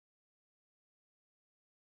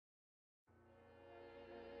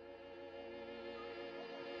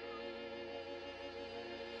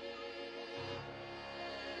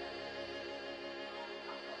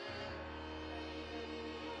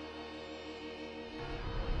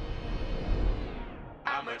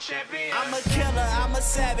champion. I'm a killer, I'm a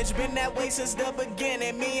savage, been that way since the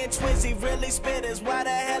beginning. Me and Twizzy really spitters, why the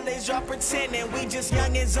hell is y'all pretending? We just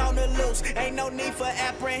youngins on the loose, ain't no need for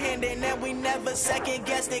apprehending. And we never second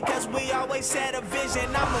guessed it, cause we always had a vision.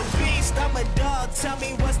 I'm a beast, I'm a dog, tell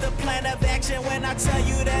me what's the plan of action? When I tell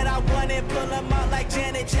you that I want it, pull them out like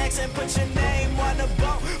Janet Jackson. Put your name on the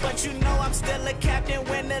boat, but you know I'm still a captain.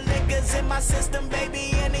 When the liquor's in my system,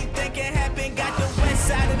 baby, anything can happen. Got the west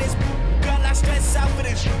side of this, girl, I stress out for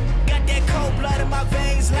this. Got that cold blood in my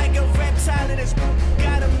veins like a reptile in this.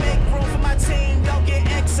 Gotta make room for my team, don't get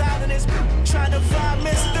exiled in this. Trying to find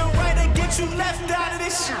Mr. Right and get you left out of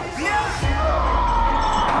this shit. Yeah.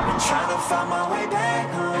 I've been trying to find my way back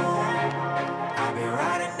home. I've been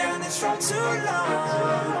riding down this road too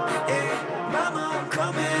long. Hey, mama, I'm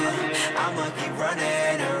coming. I'ma keep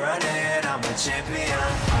running and running. I'm a champion.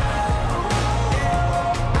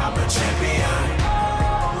 I'm a champion.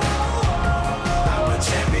 I'm a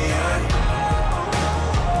champion.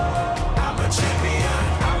 I'm a champion.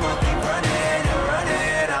 I'ma keep running and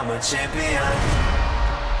running. I'm a champion.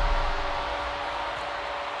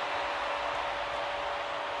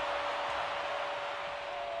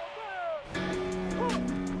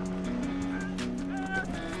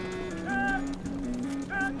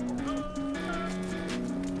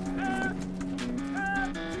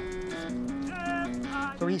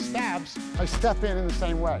 So he stabs, I step in the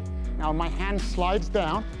same way. Now my hand slides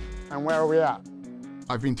down, and where are we at?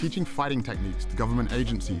 I've been teaching fighting techniques to government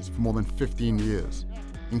agencies for more than 15 years,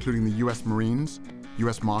 including the US Marines,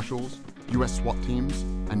 US Marshals, US SWAT teams,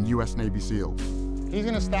 and US Navy SEALs. He's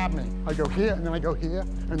gonna stab me. I go here, and then I go here,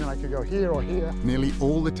 and then I could go here or here. Nearly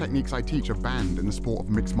all the techniques I teach are banned in the sport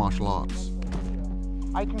of mixed martial arts.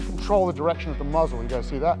 I can control the direction of the muzzle, you guys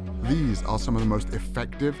see that? These are some of the most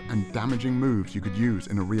effective and damaging moves you could use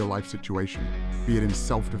in a real-life situation, be it in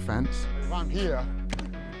self-defense, If I'm here,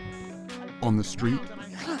 on the street,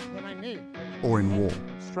 then I knee. or in war.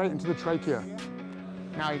 Straight into the trachea.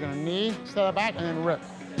 Now you're gonna knee, step back, and then rip.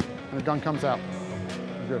 And the gun comes out.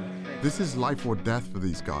 Good. This is life or death for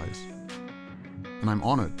these guys, and I'm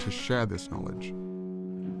honored to share this knowledge.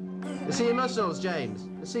 Let's see your muscles, James.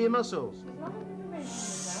 Let's see your muscles.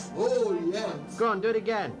 Oh, yes. Go on, do it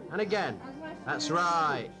again and again. That's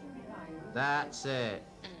right. That's it.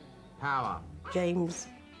 Power. James,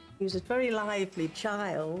 he was a very lively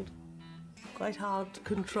child, quite hard to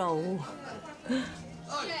control.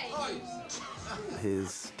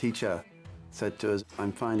 His teacher said to us,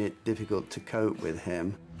 I'm finding it difficult to cope with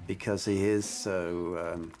him because he is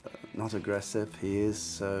so not aggressive, he is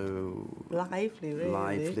so... Lively, really.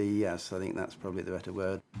 Lively, yes, I think that's probably the better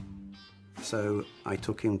word. So I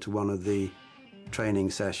took him to one of the training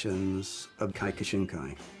sessions of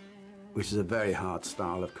Kyokushinkai, which is a very hard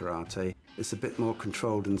style of karate. It's a bit more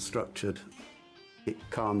controlled and structured. It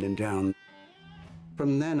calmed him down.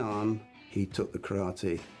 From then on, he took the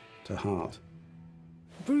karate to heart.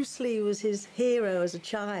 Bruce Lee was his hero as a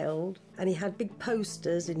child, and he had big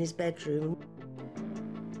posters in his bedroom.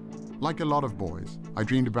 Like a lot of boys, I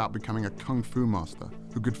dreamed about becoming a kung fu master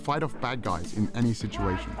who could fight off bad guys in any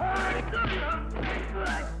situation.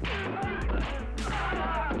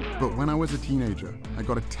 But when I was a teenager, I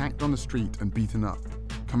got attacked on the street and beaten up,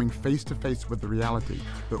 coming face to face with the reality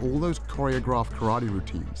that all those choreographed karate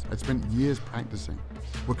routines I'd spent years practicing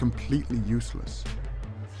were completely useless.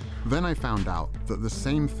 Then I found out that the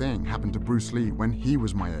same thing happened to Bruce Lee when he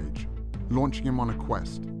was my age, launching him on a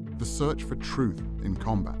quest, the search for truth in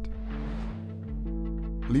combat.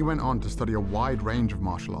 Lee went on to study a wide range of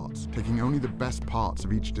martial arts, taking only the best parts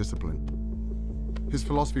of each discipline. His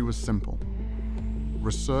philosophy was simple: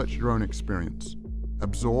 research your own experience,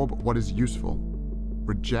 absorb what is useful,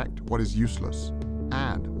 reject what is useless,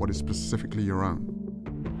 add what is specifically your own.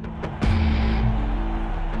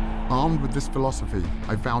 Armed with this philosophy,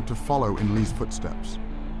 I vowed to follow in Lee's footsteps.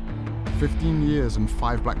 15 years and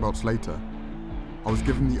 5 black belts later, I was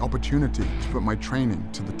given the opportunity to put my training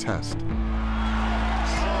to the test.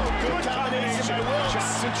 Good combination by Wilkes.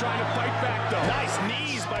 Johnson trying to fight back, though. Nice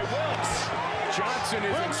knees by Wilkes. Johnson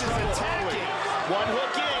is in trouble attacking. One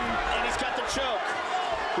hook in, and he's got the choke.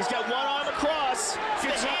 He's got one arm across.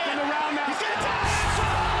 Gets up and around now. He's got a tap.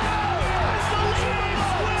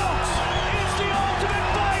 Wilkes is the ultimate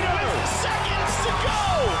fighter. With seconds to go.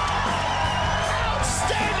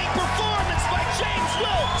 Outstanding performance by James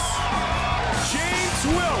Wilkes. James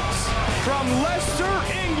Wilkes from Leicester,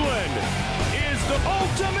 England, is the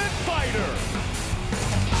ultimate fighter.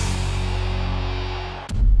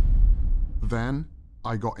 Then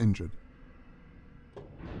I got injured.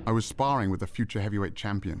 I was sparring with a future heavyweight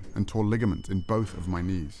champion and tore ligaments in both of my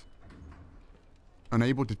knees.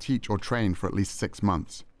 Unable to teach or train for at least 6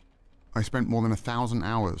 months, I spent more than 1,000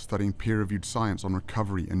 hours studying peer-reviewed science on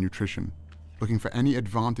recovery and nutrition, looking for any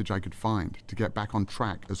advantage I could find to get back on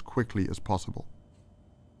track as quickly as possible.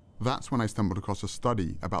 That's when I stumbled across a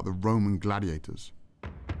study about the Roman gladiators.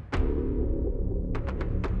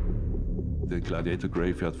 The gladiator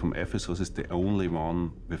graveyard from Ephesus is the only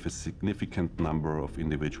one with a significant number of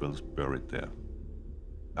individuals buried there.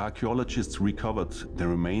 Archaeologists recovered the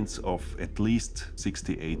remains of at least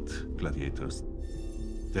 68 gladiators.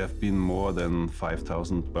 There have been more than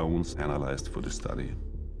 5,000 bones analyzed for the study.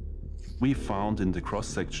 We found in the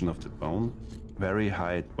cross-section of the bone very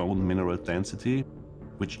high bone mineral density,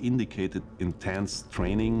 which indicated intense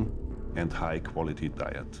training and high-quality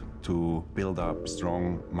diet to build up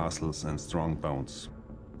strong muscles and strong bones.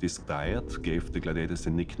 This diet gave the gladiators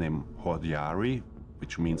the nickname hordeari,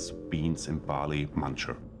 which means beans and barley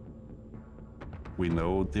muncher. We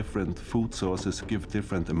know different food sources give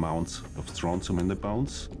different amounts of strontium in the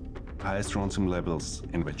bones. High strontium levels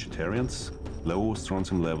in vegetarians, low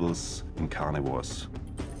strontium levels in carnivores.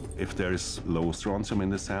 If there is low strontium in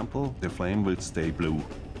the sample, the flame will stay blue.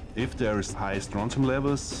 If there is high strontium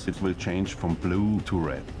levels, it will change from blue to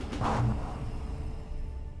red.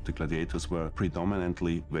 The gladiators were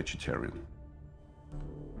predominantly vegetarian.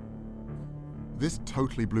 This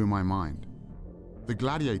totally blew my mind. The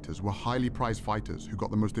gladiators were highly prized fighters who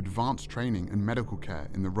got the most advanced training and medical care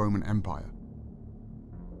in the Roman Empire.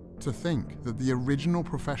 To think that the original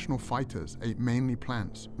professional fighters ate mainly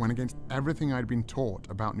plants went against everything I'd been taught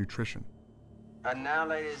about nutrition. And now,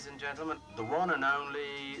 ladies and gentlemen, the one and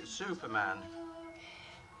only Superman.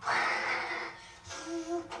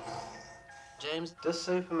 James, does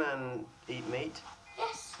Superman eat meat?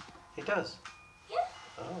 Yes. He does? Yeah.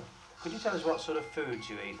 Oh. Could you tell us what sort of foods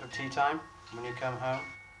you eat at tea time when you come home?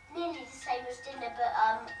 Nearly the same as dinner,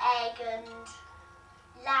 but egg and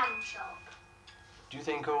lamb chop. Do you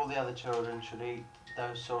think all the other children should eat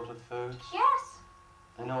those sort of foods? Yes.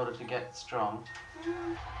 In order to get strong?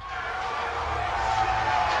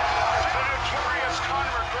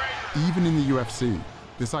 Even in the UFC,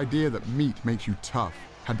 this idea that meat makes you tough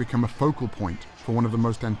had become a focal point for one of the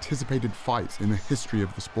most anticipated fights in the history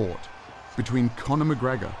of the sport, between Conor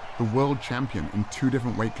McGregor, the world champion in 2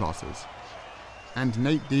 different weight classes, and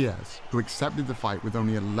Nate Diaz, who accepted the fight with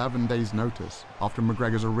only 11 days' notice after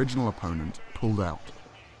McGregor's original opponent pulled out.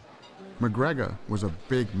 McGregor was a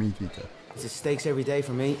big meat eater. It's steaks every day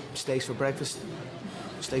for me. Steaks for breakfast,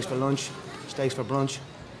 steaks for lunch, steaks for brunch,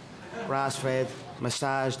 grass-fed,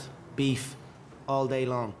 massaged, beef, all day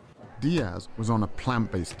long. Diaz was on a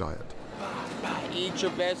plant-based diet. Eat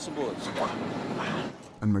your vegetables.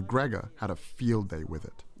 And McGregor had a field day with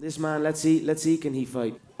it. This man, let's see, can he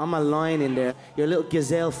fight? I'm a lion in there. Your little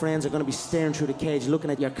gazelle friends are gonna be staring through the cage,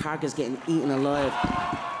 looking at your carcass getting eaten alive.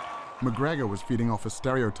 McGregor was feeding off a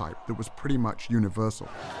stereotype that was pretty much universal.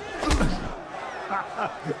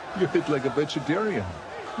 You hit like a vegetarian.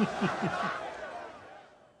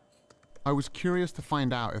 I was curious to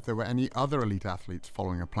find out if there were any other elite athletes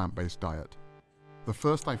following a plant-based diet. The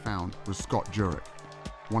first I found was Scott Jurek,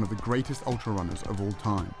 one of the greatest ultra runners of all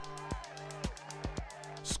time.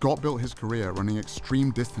 Scott built his career running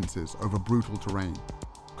extreme distances over brutal terrain,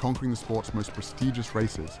 conquering the sport's most prestigious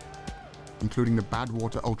races, including the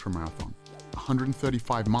Badwater Ultramarathon,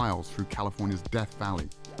 135 miles through California's Death Valley,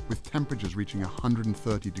 with temperatures reaching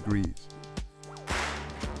 130 degrees.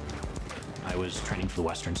 I was training for the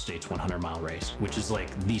Western States 100-mile race, which is like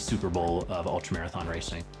the Super Bowl of ultramarathon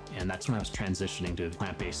racing. And that's when I was transitioning to a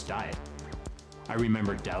plant-based diet. I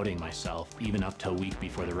remember doubting myself, even up to a week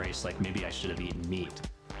before the race, like maybe I should have eaten meat.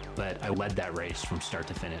 But I led that race from start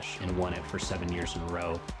to finish and won it for 7 years in a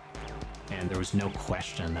row. And there was no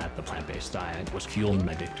question that the plant-based diet was fueling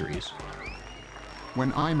my victories.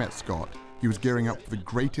 When I met Scott, he was gearing up for the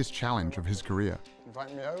greatest challenge of his career.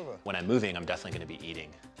 Invite me over. When I'm moving, I'm definitely going to be eating.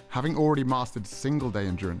 Having already mastered single-day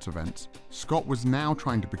endurance events, Scott was now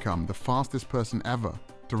trying to become the fastest person ever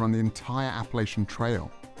to run the entire Appalachian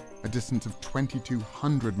Trail, a distance of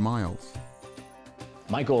 2,200 miles.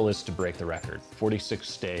 My goal is to break the record.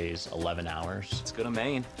 46 days, 11 hours. Let's go to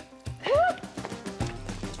Maine.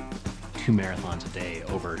 2 marathons a day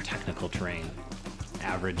over technical terrain.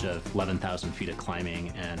 Average of 11,000 feet of climbing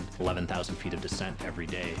and 11,000 feet of descent every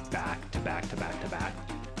day, back to back to back to back.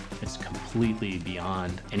 It's completely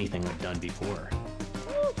beyond anything I've done before.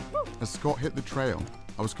 As Scott hit the trail,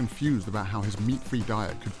 I was confused about how his meat-free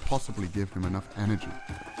diet could possibly give him enough energy.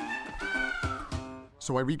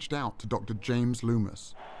 So I reached out to Dr. James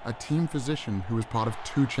Loomis, a team physician who was part of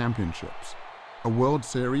 2 championships, a World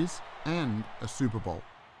Series and a Super Bowl.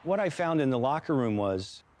 What I found in the locker room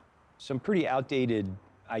was some pretty outdated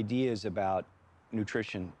ideas about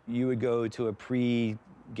nutrition. You would go to a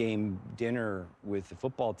pre-game dinner with the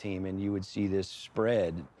football team and you would see this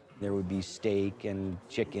spread. There would be steak and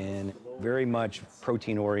chicken, very much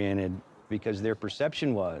protein-oriented, because their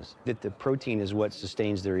perception was that the protein is what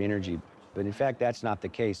sustains their energy. But in fact, that's not the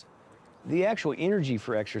case. The actual energy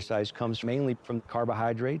for exercise comes mainly from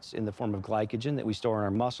carbohydrates in the form of glycogen that we store in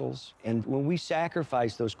our muscles. And when we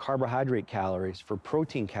sacrifice those carbohydrate calories for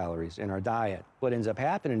protein calories in our diet, what ends up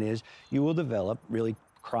happening is you will develop really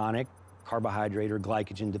chronic carbohydrate or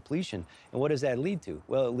glycogen depletion. And what does that lead to?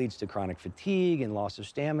 Well, it leads to chronic fatigue and loss of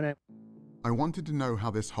stamina. I wanted to know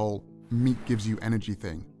how this whole meat gives you energy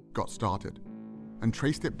thing got started, and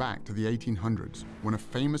traced it back to the 1800s when a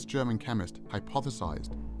famous German chemist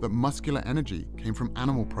hypothesized that muscular energy came from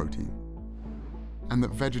animal protein and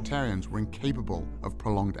that vegetarians were incapable of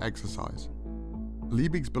prolonged exercise.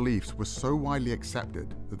 Liebig's beliefs were so widely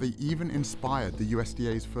accepted that they even inspired the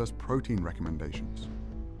USDA's first protein recommendations.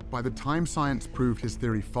 By the time science proved his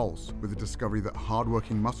theory false with the discovery that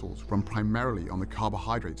hardworking muscles run primarily on the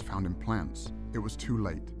carbohydrates found in plants, it was too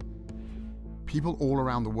late. People all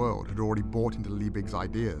around the world had already bought into Liebig's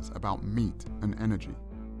ideas about meat and energy.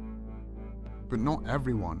 But not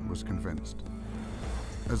everyone was convinced.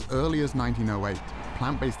 As early as 1908,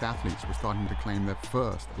 plant-based athletes were starting to claim their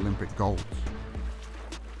first Olympic golds.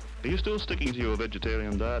 Are you still sticking to your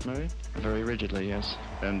vegetarian diet, Mary? Very rigidly, yes.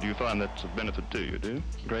 And do you find that's a benefit to you, do you?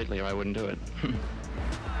 Greatly, or I wouldn't do it. Winning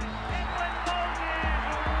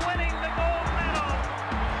the gold medal.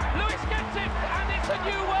 Lewis gets it, and it's a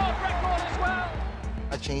new world record as well.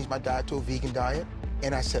 I changed my diet to a vegan diet,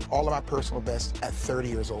 and I set all of my personal bests at 30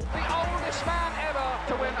 years old. The oldest man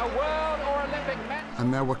ever to win a world or Olympic medal.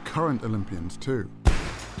 And there were current Olympians too.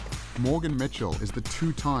 Morgan Mitchell is the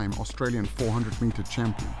two-time Australian 400-meter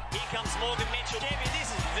champion. Here comes Morgan Mitchell. Champion,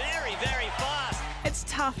 this is very, very fast. It's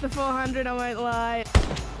tough, the 400, I won't lie.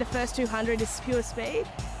 The first 200 is pure speed,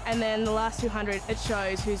 and then the last 200, it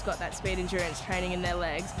shows who's got that speed endurance training in their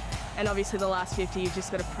legs. And obviously the last 50, you've just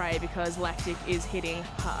got to pray because lactic is hitting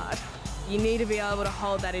hard. You need to be able to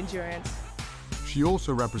hold that endurance. She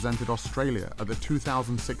also represented Australia at the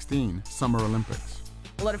 2016 Summer Olympics.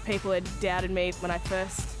 A lot of people had doubted me when I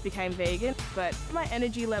first became vegan, but my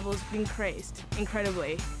energy levels increased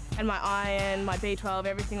incredibly. And my iron, my B12,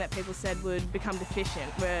 everything that people said would become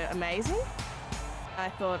deficient were amazing. I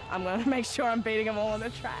thought, I'm going to make sure I'm beating them all on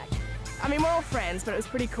the track. I mean, we're all friends, but it was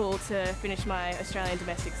pretty cool to finish my Australian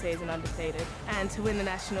domestic season undefeated. And to win the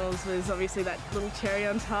Nationals was obviously that little cherry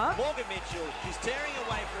on top. Morgan Mitchell, she's tearing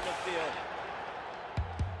away from the field.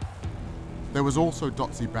 There was also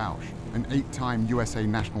Dotsie Bausch, an 8-time USA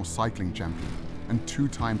national cycling champion and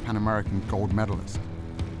 2-time Pan American gold medalist.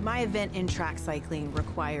 My event in track cycling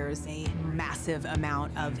requires a massive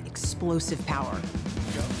amount of explosive power.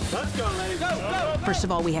 Let's go, ladies. Go, go, go. First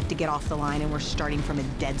of all, we have to get off the line, and we're starting from a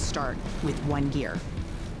dead start with one gear.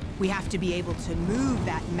 We have to be able to move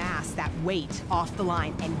that mass, that weight, off the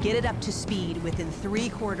line and get it up to speed within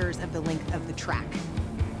 3/4 of the length of the track.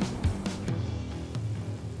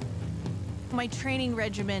 My training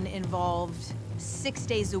regimen involved 6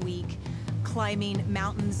 days a week, climbing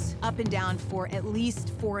mountains up and down for at least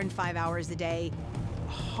 4 and 5 hours a day,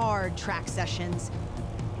 hard track sessions,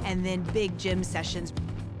 and then big gym sessions.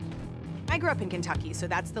 I grew up in Kentucky, so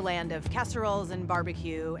that's the land of casseroles and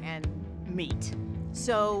barbecue and meat.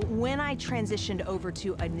 So when I transitioned over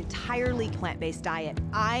to an entirely plant-based diet,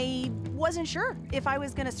 I wasn't sure if I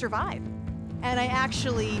was gonna survive. And I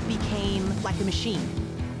actually became like a machine.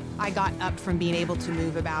 I got up from being able to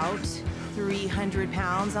move about 300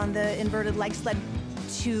 pounds on the inverted leg sled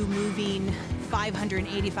to moving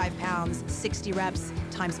 585 pounds, 60 reps,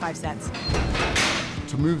 times 5 sets.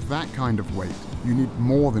 To move that kind of weight, you need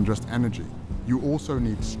more than just energy. You also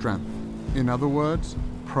need strength. In other words,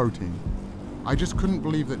 protein. I just couldn't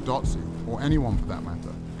believe that Dotsie, or anyone for that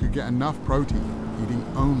matter, could get enough protein eating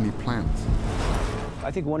only plants.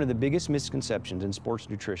 I think one of the biggest misconceptions in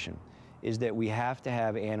sports nutrition is that we have to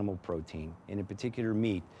have animal protein, and in particular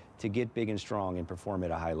meat, to get big and strong and perform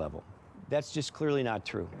at a high level. That's just clearly not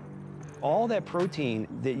true. All that protein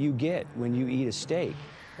that you get when you eat a steak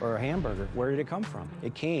or a hamburger, where did it come from?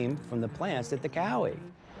 It came from the plants that the cow ate.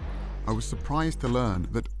 I was surprised to learn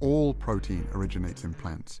that all protein originates in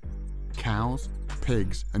plants. Cows,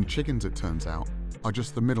 pigs, and chickens, it turns out, are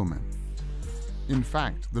just the middlemen. In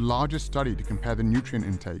fact, the largest study to compare the nutrient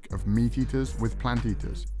intake of meat eaters with plant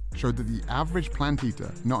eaters showed that the average plant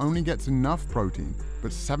eater not only gets enough protein,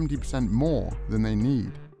 but 70% more than they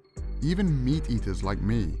need. Even meat eaters like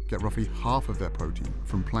me get roughly half of their protein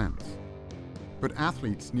from plants. But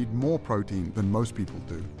athletes need more protein than most people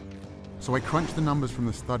do. So I crunched the numbers from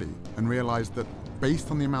the study and realized that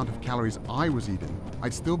based on the amount of calories I was eating,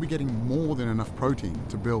 I'd still be getting more than enough protein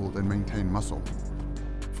to build and maintain muscle.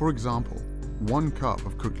 For example, 1 cup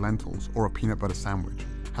of cooked lentils or a peanut butter sandwich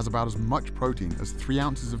has about as much protein as 3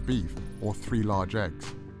 ounces of beef or 3 large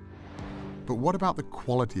eggs. But what about the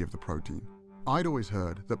quality of the protein? I'd always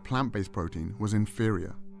heard that plant-based protein was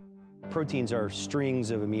inferior. Proteins are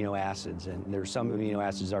strings of amino acids, and there's some amino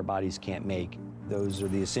acids our bodies can't make. Those are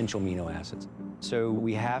the essential amino acids. So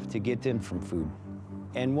we have to get them from food.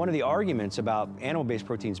 And one of the arguments about animal-based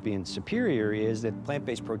proteins being superior is that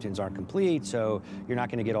plant-based proteins aren't complete, so you're not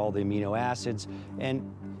going to get all the amino acids, and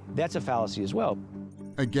that's a fallacy as well.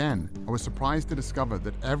 Again, I was surprised to discover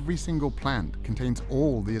that every single plant contains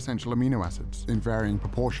all the essential amino acids in varying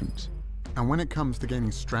proportions. And when it comes to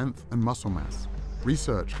gaining strength and muscle mass,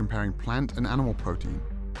 research comparing plant and animal protein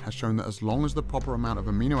has shown that as long as the proper amount of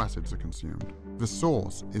amino acids are consumed, the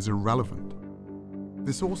source is irrelevant.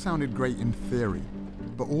 This all sounded great in theory,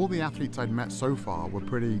 but all the athletes I'd met so far were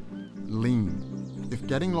pretty lean. If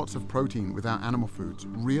getting lots of protein without animal foods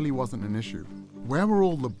really wasn't an issue, where were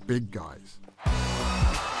all the big guys?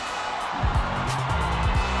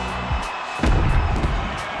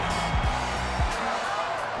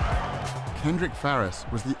 Kendrick Farris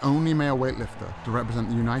was the only male weightlifter to represent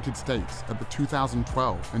the United States at the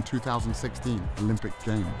 2012 and 2016 Olympic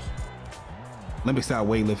Games. Olympic style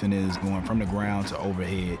weightlifting is going from the ground to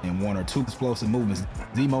overhead in 1 or 2 explosive movements,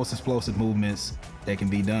 the most explosive movements that can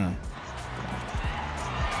be done.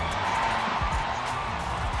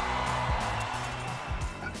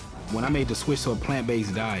 When I made the switch to a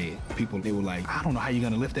plant-based diet, they were like, I don't know how you're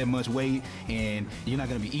gonna lift that much weight and you're not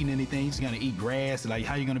gonna be eating anything, you're just gonna eat grass, like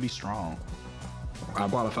how are you gonna be strong? I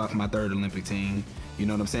qualified for my 3rd Olympic team, you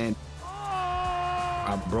know what I'm saying?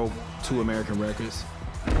 I broke 2 American records.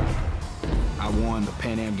 I won the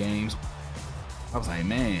Pan Am Games. I was like,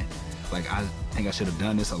 man, like I think I should have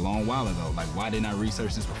done this a long while ago. Like, why didn't I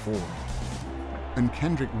research this before? And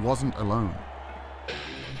Kendrick wasn't alone.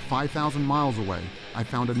 5,000 miles away, I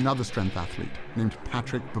found another strength athlete named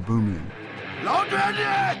Patrick Baboumian. Low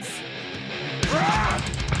bandits!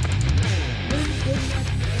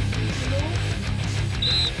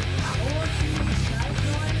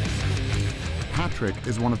 Patrick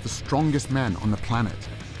is one of the strongest men on the planet,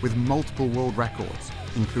 with multiple world records,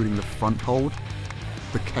 including the front hold,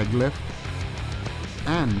 the keg lift,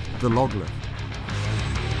 and the log lift.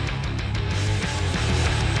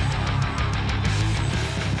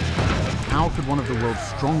 How could one of the world's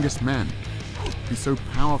strongest men be so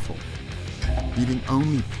powerful, eating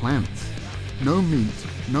only plants? No meat,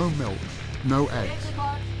 no milk, no eggs.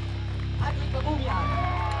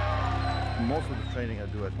 Most of the training I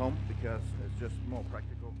do at home because it's just more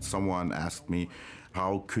practical. Someone asked me,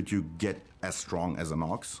 how could you get as strong as an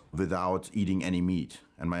ox without eating any meat?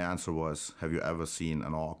 And my answer was, have you ever seen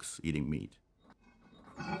an ox eating meat?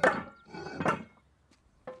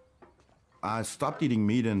 I stopped eating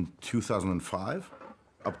meat in 2005.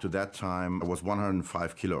 Up to that time, I was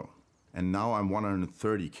 105 kilo. And now I'm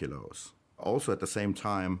 130 kilos. Also at the same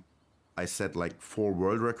time, I set like 4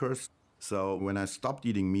 world records. So when I stopped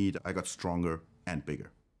eating meat, I got stronger and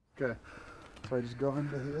bigger. Okay, so I just go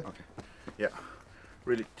under here. Okay. Yeah,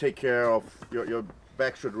 really take care of, your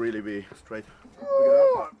back should really be straight.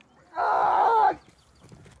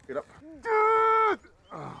 Get up. Get up.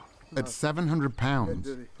 Oh. At 700 pounds,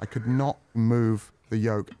 I could not move the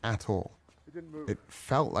yoke at all. It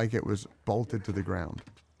felt like it was bolted to the ground.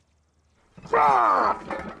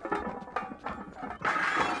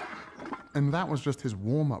 And that was just his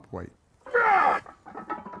warm-up weight.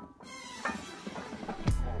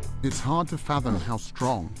 It's hard to fathom how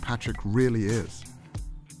strong Patrick really is.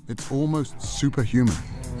 It's almost superhuman.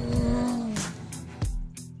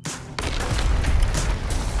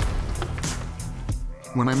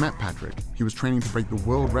 When I met Patrick, he was training to break the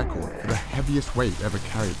world record for the heaviest weight ever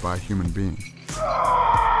carried by a human being.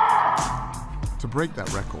 To break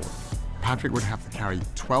that record, Patrick would have to carry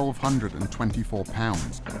 1,224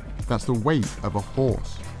 pounds. That's the weight of a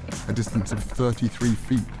horse, a distance of 33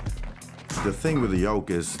 feet. The thing with the yoke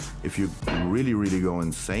is, if you really, really go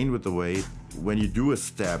insane with the weight, when you do a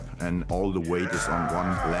step and all the weight is on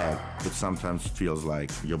one leg, it sometimes feels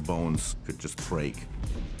like your bones could just break.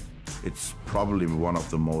 It's probably one of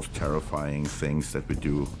the most terrifying things that we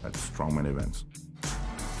do at strongman events.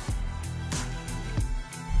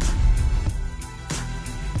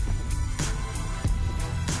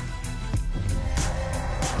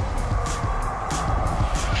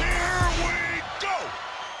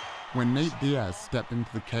 When Nate Diaz stepped into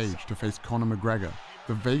the cage to face Conor McGregor,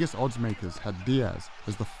 the Vegas oddsmakers had Diaz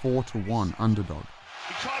as the 4-to-1 underdog.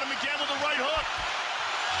 He caught him again with a right hook.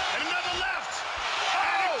 And another left.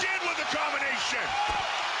 And again with a combination.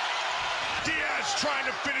 Diaz trying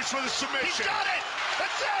to finish with a submission. He's got it.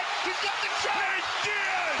 That's it. He's got the choke.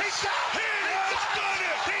 Diaz. He's got it. He's done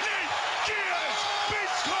it. Diaz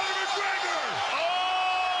beats Conor McGregor.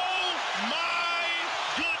 Oh my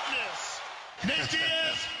goodness. Nate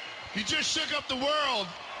Diaz, you just shook up the world.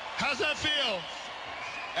 How's that feel?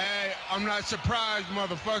 Hey, I'm not surprised,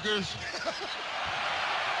 motherfuckers.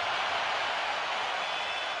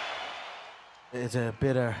 It's a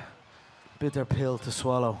bitter pill to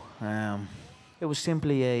swallow. It was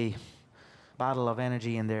simply a battle of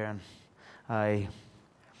energy in there, and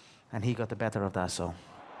he got the better of that, so.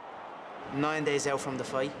 9 days out from the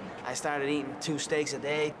fight, I started eating 2 steaks a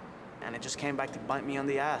day, and it just came back to bite me on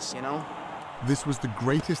the ass, you know? This was the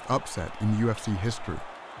greatest upset in UFC history,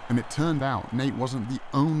 and it turned out Nate wasn't the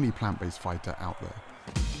only plant-based fighter out there.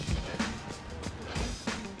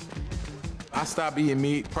 I stopped eating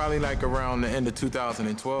meat probably like around the end of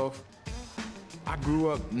 2012. I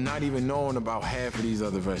grew up not even knowing about half of these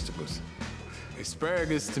other vegetables.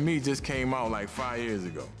 Asparagus to me just came out like 5 years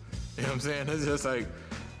ago. You know what I'm saying? It's just like,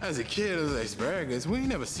 as a kid, it was like, asparagus, we ain't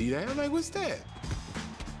never see that. I'm like, what's that?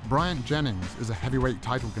 Bryant Jennings is a heavyweight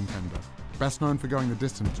title contender, best known for going the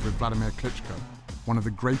distance with Vladimir Klitschko, one of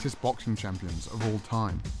the greatest boxing champions of all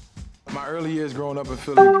time. My early years growing up in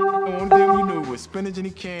Philly, the only thing we knew was spinach in a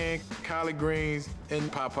can, collard greens,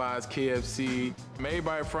 and Popeyes, KFC, made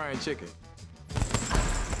by frying chicken.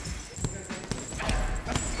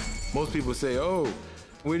 Most people say, oh,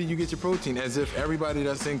 where did you get your protein? As if everybody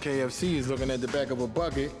that's in KFC is looking at the back of a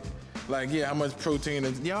bucket, like, yeah, how much protein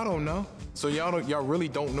is, y'all don't know. So y'all really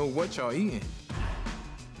don't know what y'all eating.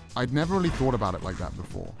 I'd never really thought about it like that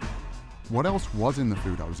before. What else was in the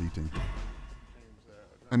food I was eating?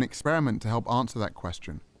 An experiment to help answer that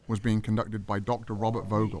question was being conducted by Dr. Robert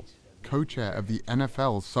Vogel, co-chair of the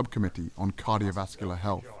NFL's subcommittee on cardiovascular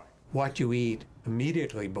health. What you eat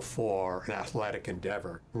immediately before an athletic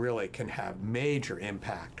endeavor really can have major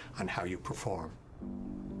impact on how you perform.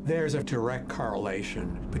 There's a direct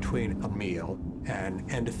correlation between a meal and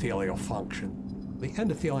endothelial function. The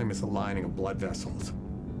endothelium is the lining of blood vessels.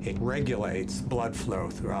 It regulates blood flow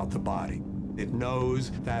throughout the body. It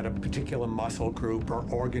knows that a particular muscle group or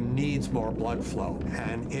organ needs more blood flow,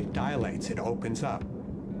 and it dilates, it opens up.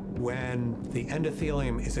 When the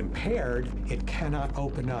endothelium is impaired, it cannot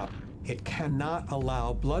open up. It cannot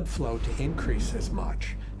allow blood flow to increase as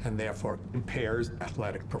much, and therefore impairs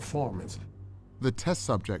athletic performance. The test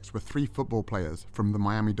subjects were 3 football players from the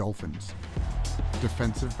Miami Dolphins,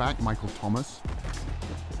 defensive back Michael Thomas,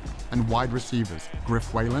 and wide receivers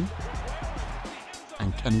Griff Whalen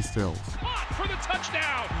and Kenny Stills. For the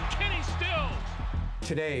touchdown, Kenny Stills.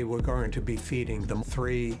 Today, we're going to be feeding them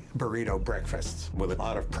 3 burrito breakfasts with a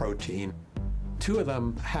lot of protein. 2 of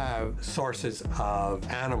them have sources of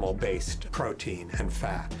animal-based protein and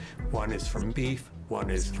fat. One is from beef, one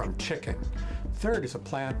is from chicken. Third is a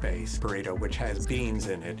plant-based burrito, which has beans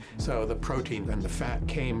in it. So the protein and the fat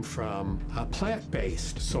came from a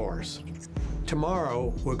plant-based source.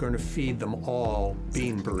 Tomorrow, we're going to feed them all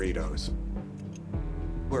bean burritos.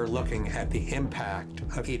 We're looking at the impact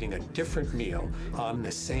of eating a different meal on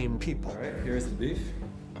the same people. All right, here's the beef.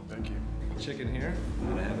 Thank you. Chicken here,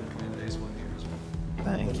 and I have a plant-based one here as well.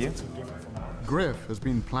 Thank you. Griff has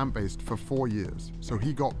been plant-based for 4 years, so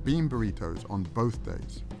he got bean burritos on both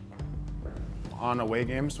days. On away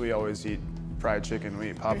games, we always eat fried chicken,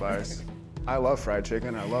 we eat Popeyes. I love fried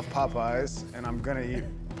chicken, I love Popeyes, and I'm gonna eat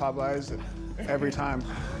Popeyes every time.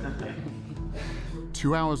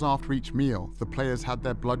 2 hours after each meal, the players had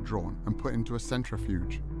their blood drawn and put into a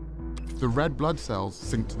centrifuge. The red blood cells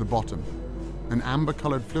sink to the bottom. An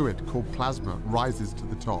amber-colored fluid called plasma rises to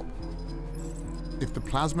the top. If the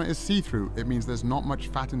plasma is see-through, it means there's not much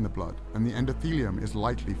fat in the blood, and the endothelium is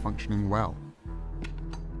likely functioning well.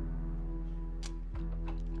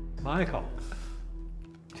 Michael,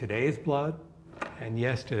 today's blood and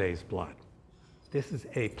yesterday's blood. This is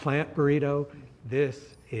a plant burrito.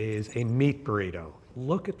 This is a meat burrito.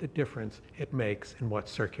 Look at the difference it makes in what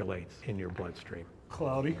circulates in your bloodstream.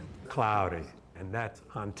 Cloudy. Cloudy. And that's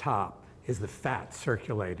on top is the fat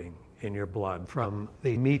circulating in your blood from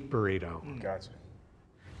the meat burrito. Gotcha.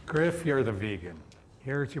 Griff, you're the vegan.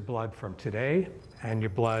 Here's your blood from today and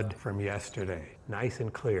your blood from yesterday. Nice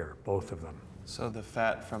and clear, both of them. So the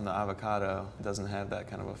fat from the avocado doesn't have that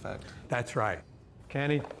kind of effect? That's right.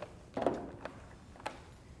 Kenny,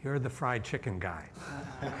 you're the fried chicken guy.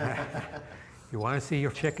 You want to see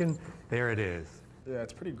your chicken? There it is. Yeah,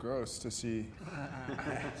 it's pretty gross to see.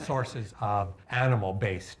 Sources of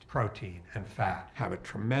animal-based protein and fat have a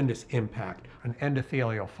tremendous impact on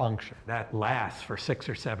endothelial function. That lasts for 6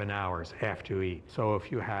 or 7 hours after you eat. So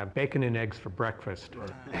if you have bacon and eggs for breakfast, or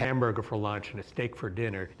a hamburger for lunch, and a steak for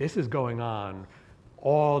dinner, this is going on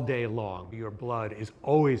all day long. Your blood is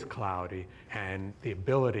always cloudy, and the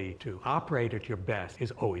ability to operate at your best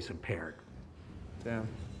is always impaired. Damn.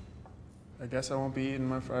 I guess I won't be eating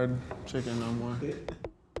my fried chicken no more.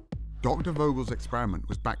 Dr. Vogel's experiment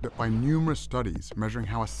was backed up by numerous studies measuring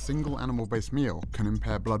how a single animal-based meal can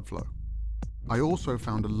impair blood flow. I also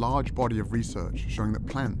found a large body of research showing that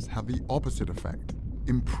plants have the opposite effect,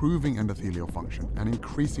 improving endothelial function and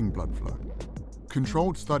increasing blood flow.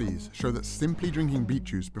 Controlled studies show that simply drinking beet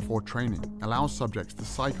juice before training allows subjects to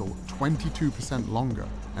cycle 22% longer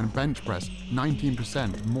and bench press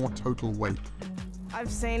 19% more total weight. I've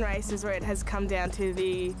seen races where it has come down to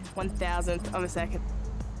the 1,000th of a second.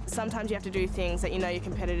 Sometimes you have to do things that you know your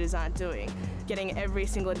competitors aren't doing, getting every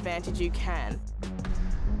single advantage you can.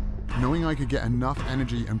 Knowing I could get enough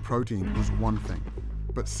energy and protein was one thing,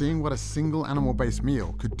 but seeing what a single animal-based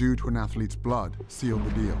meal could do to an athlete's blood sealed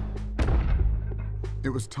the deal. It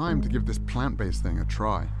was time to give this plant-based thing a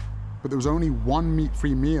try, but there was only one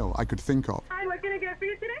meat-free meal I could think of. Hi, what can I get for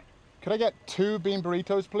you today? Could I get 2 bean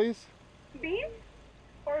burritos, please? Bean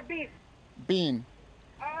or beef? Bean.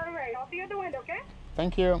 All right, I'll see you at the window, okay?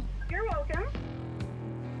 Thank you. You're welcome.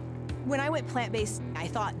 When I went plant-based, I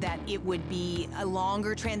thought that it would be a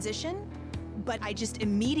longer transition, but I just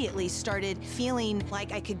immediately started feeling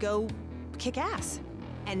like I could go kick ass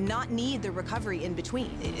and not need the recovery in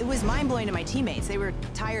between. It was mind-blowing to my teammates. They were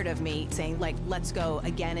tired of me saying, like, let's go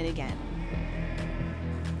again and again.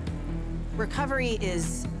 Recovery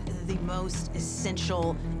is the most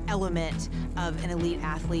essential element of an elite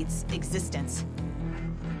athlete's existence.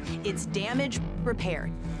 It's damage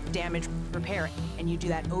repair, and you do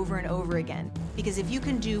that over and over again. Because if you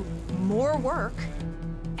can do more work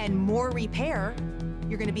and more repair,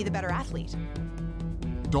 you're gonna be the better athlete.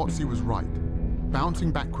 Dotsie was right.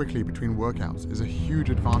 Bouncing back quickly between workouts is a huge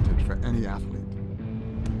advantage for any athlete.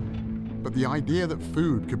 But the idea that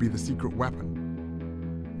food could be the secret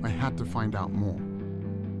weapon, I had to find out more.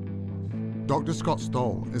 Dr. Scott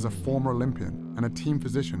Stoll is a former Olympian and a team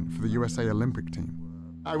physician for the USA Olympic team.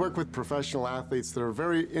 I work with professional athletes that are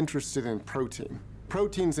very interested in protein.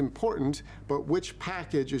 Protein's important, but which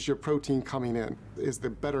package is your protein coming in is the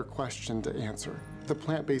better question to answer. The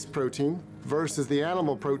plant-based protein versus the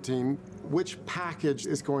animal protein, which package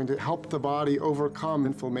is going to help the body overcome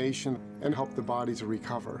inflammation and help the body to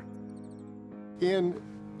recover? In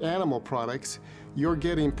animal products, you're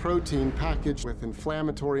getting protein packaged with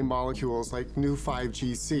inflammatory molecules like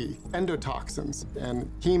Nu-5GC, endotoxins, and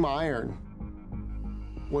heme iron.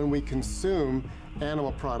 When we consume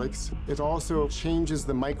animal products, it also changes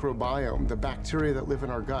the microbiome, the bacteria that live in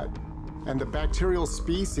our gut. And the bacterial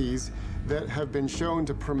species that have been shown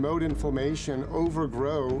to promote inflammation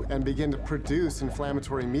overgrow and begin to produce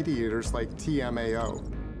inflammatory mediators like TMAO.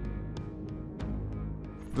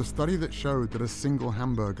 The study that showed that a single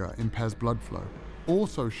hamburger impairs blood flow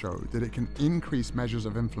also showed that it can increase measures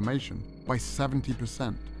of inflammation by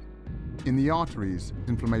 70%. In the arteries,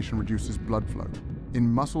 inflammation reduces blood flow. In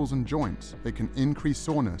muscles and joints, it can increase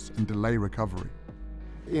soreness and delay recovery.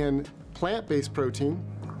 In plant-based protein,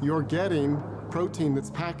 you're getting protein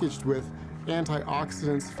that's packaged with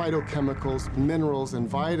antioxidants, phytochemicals, minerals, and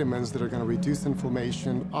vitamins that are going to reduce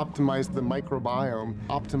inflammation, optimize the microbiome,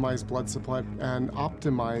 optimize blood supply, and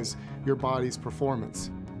optimize your body's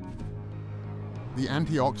performance. The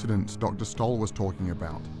antioxidants Dr. Stoll was talking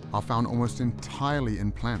about are found almost entirely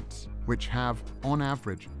in plants, which have, on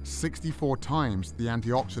average, 64 times the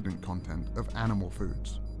antioxidant content of animal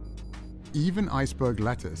foods. Even iceberg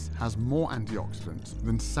lettuce has more antioxidants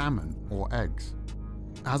than salmon or eggs.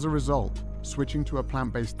 As a result, switching to a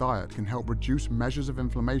plant-based diet can help reduce measures of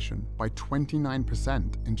inflammation by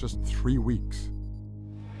 29% in just 3 weeks.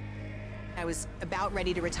 I was about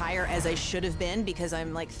ready to retire, as I should have been, because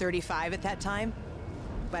I'm like 35 at that time.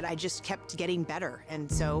 But I just kept getting better, and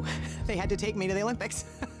so they had to take me to the Olympics.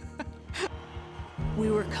 We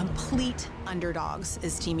were complete underdogs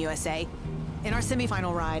as Team USA. In our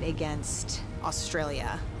semifinal ride against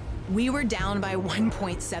Australia, we were down by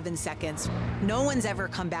 1.7 seconds. No one's ever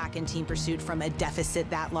come back in team pursuit from a deficit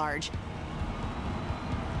that large.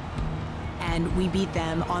 And we beat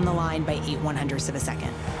them on the line by 8/100ths of a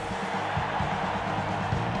second.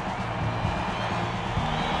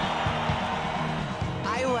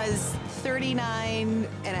 I was 39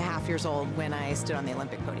 and a half years old when I stood on the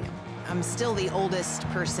Olympic podium. I'm still the oldest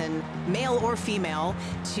person, male or female,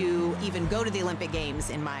 to even go to the Olympic Games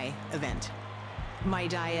in my event. My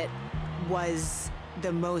diet was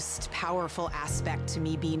the most powerful aspect to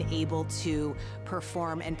me being able to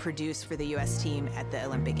perform and produce for the U.S. team at the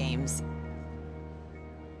Olympic Games.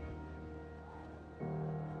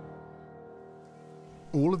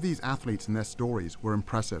 All of these athletes and their stories were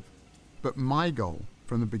impressive, but my goal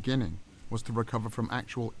from the beginning was to recover from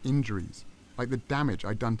actual injuries, like the damage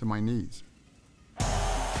I'd done to my knees. And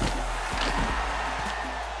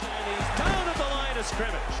he's down at the line of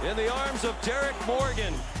scrimmage in the arms of Derek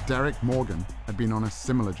Morgan. Derek Morgan had been on a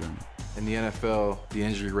similar journey. In the NFL, the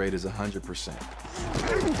injury rate is 100%.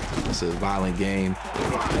 It's a violent game.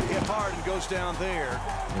 Hit hard and goes down there.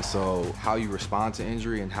 And so how you respond to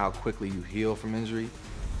injury and how quickly you heal from injury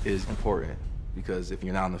is important, because if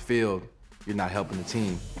you're not on the field, you're not helping the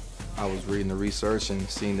team. I was reading the research and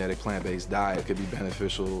seeing that a plant-based diet could be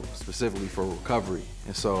beneficial specifically for recovery.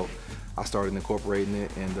 And so I started incorporating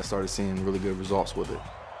it, and I started seeing really good results with it.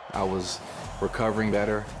 I was recovering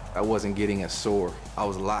better. I wasn't getting as sore. I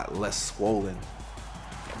was a lot less swollen.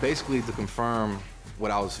 Basically, to confirm what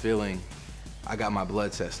I was feeling, I got my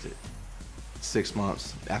blood tested. 6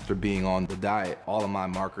 months after being on the diet, all of my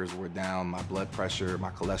markers were down, my blood pressure,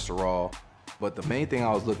 my cholesterol. But the main thing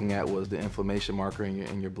I was looking at was the inflammation marker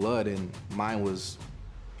in your blood, and mine was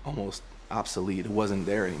almost obsolete. It wasn't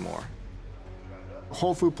there anymore. A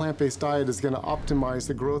whole food plant-based diet is going to optimize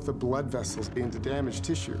the growth of blood vessels into damaged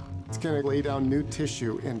tissue. It's going to lay down new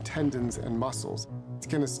tissue in tendons and muscles. It's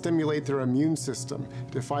going to stimulate their immune system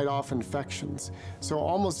to fight off infections. So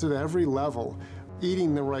almost at every level,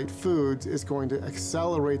 eating the right foods is going to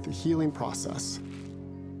accelerate the healing process.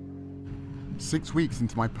 6 weeks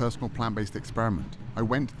into my personal plant-based experiment, I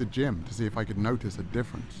went to the gym to see if I could notice a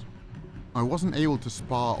difference. I wasn't able to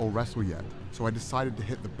spar or wrestle yet, so I decided to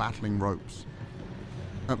hit the battling ropes.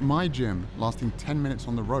 At my gym, lasting 10 minutes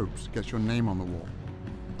on the ropes gets your name on the wall.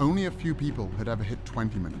 Only a few people had ever hit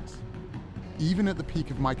 20 minutes. Even at the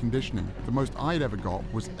peak of my conditioning, the most I'd ever got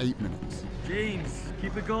was 8 minutes. James,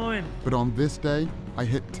 keep it going. But on this day, I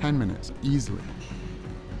hit 10 minutes easily.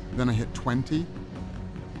 Then I hit 20,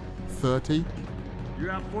 30. You're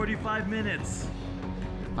at 45 minutes.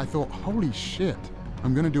 I thought, holy shit,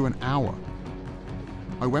 I'm gonna do an hour.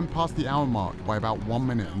 I went past the hour mark by about 1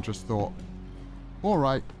 minute and just thought, all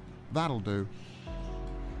right, that'll do.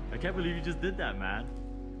 I can't believe you just did that, man.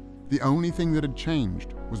 The only thing that had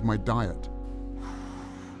changed was my diet.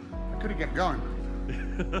 I could have kept going.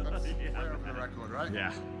 That's way over the record, right?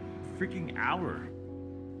 Yeah. Freaking hour.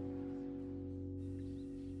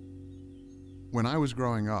 When I was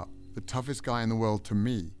growing up, the toughest guy in the world to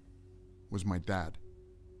me was my dad.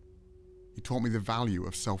 He taught me the value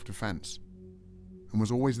of self-defense and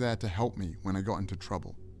was always there to help me when I got into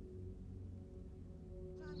trouble.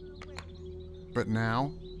 But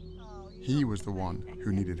now, he was the one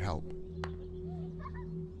who needed help.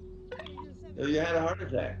 So you had a heart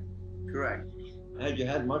attack? Correct. Had you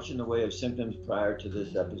had much in the way of symptoms prior to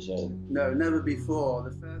this episode? No, never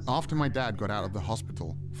before. After my dad got out of the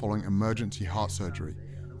hospital following emergency heart surgery,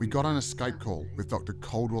 we got on a Skype call with Dr.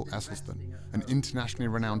 Caldwell Esselstyn, an internationally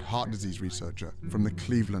renowned heart disease researcher from the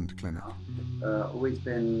Cleveland Clinic. Always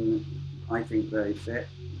been, I think, very fit.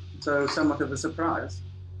 So somewhat of a surprise.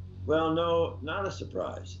 Well, no, not a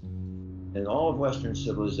surprise. In all of Western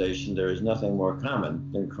civilization, there is nothing more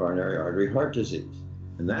common than coronary artery heart disease.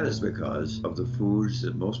 And that is because of the foods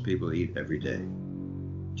that most people eat every day.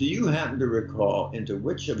 Do you happen to recall into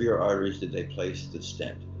which of your arteries did they place the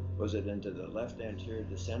stent? Was it into the left anterior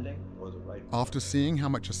descending or the right? After seeing how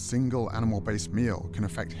much a single animal-based meal can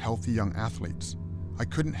affect healthy young athletes, I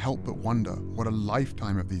couldn't help but wonder what a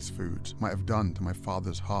lifetime of these foods might have done to my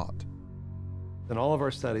father's heart. In all of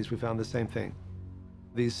our studies, we found the same thing.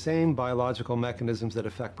 These same biological mechanisms that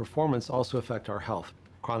affect performance also affect our health.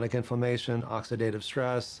 Chronic inflammation, oxidative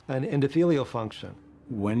stress, and endothelial function.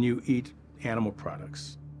 When you eat animal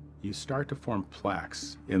products, you start to form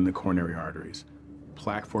plaques in the coronary arteries.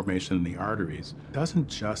 Plaque formation in the arteries doesn't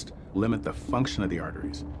just limit the function of the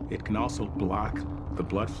arteries, it can also block the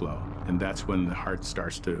blood flow. And that's when the heart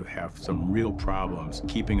starts to have some real problems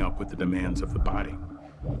keeping up with the demands of the body.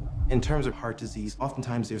 In terms of heart disease,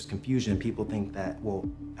 oftentimes there's confusion. People think that, well,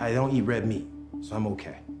 I don't eat red meat, so I'm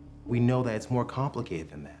okay. We know that it's more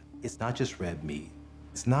complicated than that. It's not just red meat.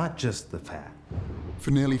 It's not just the fat.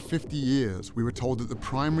 For nearly 50 years, we were told that the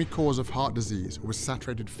primary cause of heart disease was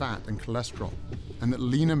saturated fat and cholesterol, and that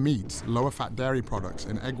leaner meats, lower fat dairy products,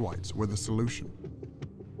 and egg whites were the solution.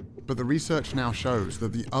 But the research now shows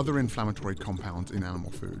that the other inflammatory compounds in animal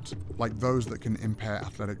foods, like those that can impair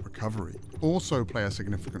athletic recovery, also play a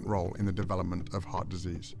significant role in the development of heart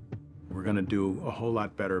disease. We're going to do a whole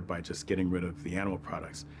lot better by just getting rid of the animal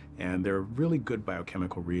products. And there are really good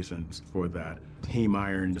biochemical reasons for that. Heme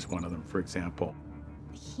iron is one of them, for example.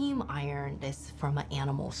 Heme iron is from an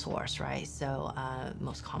animal source, right? So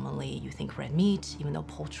most commonly you think red meat, even though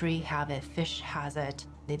poultry have it, fish has it.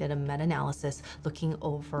 They did a meta-analysis looking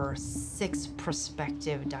over 6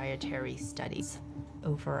 prospective dietary studies,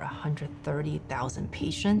 over 130,000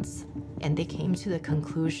 patients, and they came to the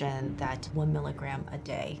conclusion that 1 milligram a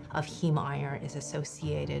day of heme iron is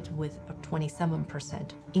associated with a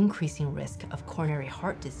 27% increasing risk of coronary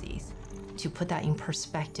heart disease. To put that in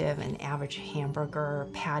perspective, an average hamburger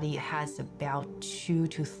patty has about 2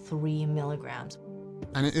 to 3 milligrams.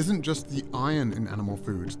 And it isn't just the iron in animal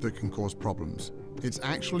foods that can cause problems. It's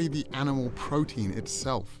actually the animal protein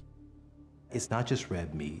itself. It's not just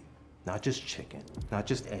red meat, not just chicken, not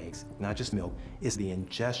just eggs, not just milk. It's the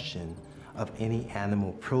ingestion of any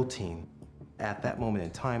animal protein. At that moment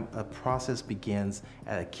in time, a process begins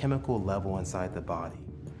at a chemical level inside the body.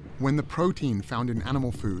 When the protein found in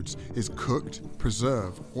animal foods is cooked,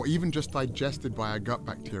 preserved, or even just digested by our gut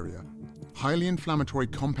bacteria, highly inflammatory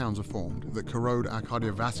compounds are formed that corrode our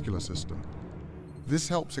cardiovascular system. This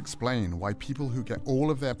helps explain why people who get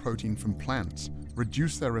all of their protein from plants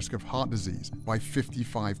reduce their risk of heart disease by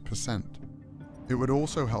 55%. It would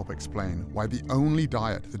also help explain why the only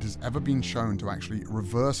diet that has ever been shown to actually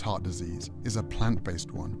reverse heart disease is a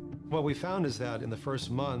plant-based one. What we found is that in the first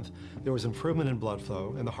month, there was improvement in blood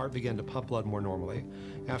flow and the heart began to pump blood more normally.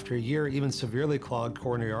 After a year, even severely clogged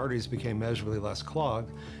coronary arteries became measurably less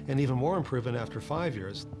clogged, and even more improvement after 5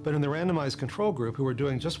 years. But in the randomized control group, who were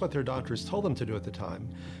doing just what their doctors told them to do at the time,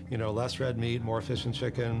 less red meat, more fish and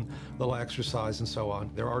chicken, little exercise and so on,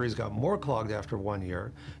 their arteries got more clogged after 1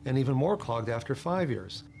 year and even more clogged after 5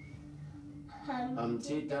 years.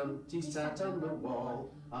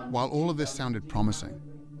 While all of this sounded promising,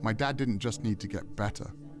 my dad didn't just need to get better,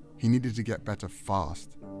 he needed to get better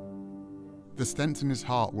fast. The stents in his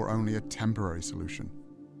heart were only a temporary solution.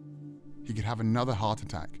 He could have another heart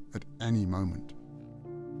attack at any moment.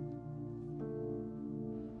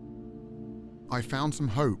 I found some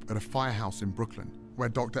hope at a firehouse in Brooklyn, where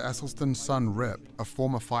Dr. Esselstyn's son Rip, a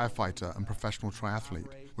former firefighter and professional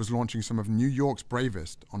triathlete, was launching some of New York's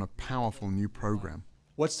bravest on a powerful new program.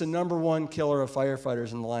 What's the #1 killer of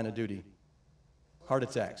firefighters in the line of duty? Heart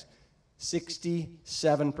attacks.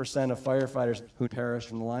 67% of firefighters who perish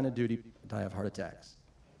from the line of duty die of heart attacks.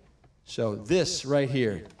 So this right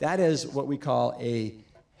here, that is what we call a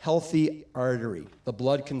healthy artery. The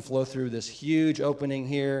blood can flow through this huge opening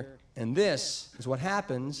here, and this is what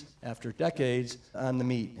happens after decades on the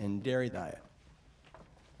meat and dairy diet.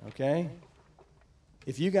 Okay?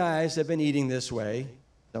 If you guys have been eating this way,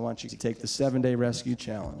 I want you to take the 7-day rescue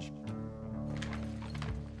challenge.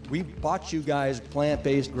 We bought you guys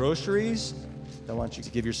plant-based groceries. I want you to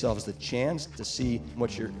give yourselves the chance to see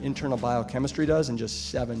what your internal biochemistry does in just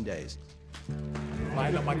 7 days.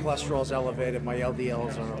 I know my cholesterol's elevated, my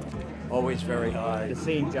LDLs are always very high. The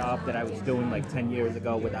same job that I was doing like 10 years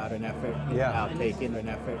ago without an effort, without taking an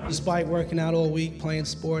effort. Despite working out all week, playing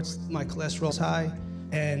sports, my cholesterol's high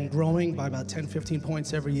and growing by about 10, 15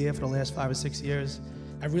 points every year for the last 5 or 6 years.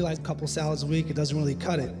 I realized a couple salads a week, it doesn't really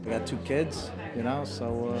cut it. I got 2 kids,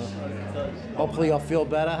 so hopefully I'll feel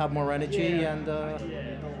better, have more energy, and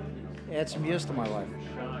add some years to my life.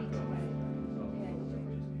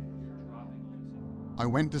 I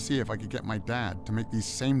went to see if I could get my dad to make these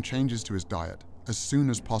same changes to his diet as soon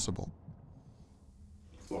as possible.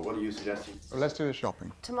 Well, what are you suggesting? Well, let's do the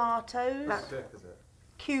shopping. Tomatoes,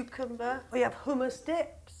 cucumber, we have hummus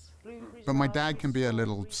dips. But my dad can be a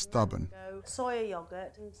little stubborn, Soya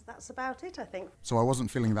yogurt, and that's about it, I think. so I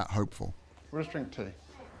wasn't feeling that hopeful. We'll just drink tea.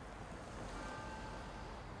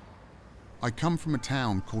 I come from a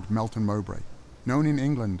town called Melton Mowbray, known in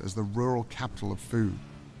England as the rural capital of food.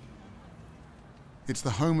 It's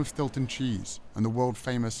the home of Stilton cheese and the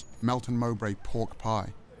world-famous Melton Mowbray pork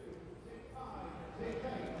pie.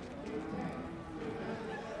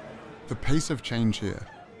 The pace of change here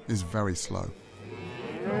is very slow.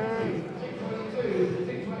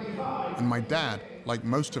 And my dad, like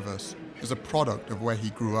most of us, is a product of where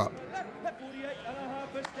he grew up.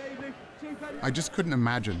 I just couldn't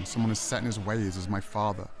imagine someone as set in his ways as my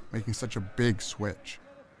father making such a big switch.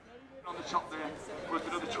 On the top there, worth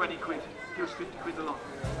another 20 quid. Give us 50 quid a lot.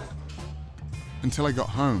 Until I got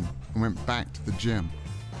home and went back to the gym.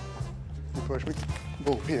 You push me.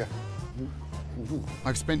 Oh, here.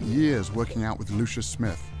 I've spent years working out with Lucius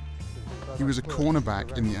Smith, He was a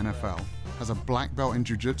cornerback in the NFL, has a black belt in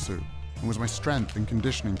jiu-jitsu, and was my strength and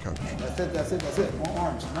conditioning coach. That's it. More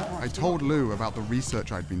arms, I told Lou about the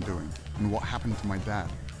research I'd been doing and what happened to my dad.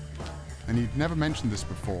 And he'd never mentioned this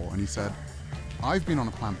before, and he said, I've been on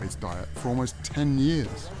a plant-based diet for almost 10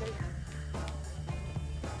 years.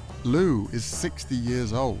 Lou is 60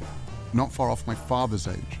 years old, not far off my father's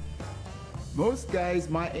age. Most guys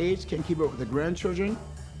my age can keep up with the grandchildren.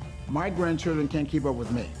 My grandchildren can't keep up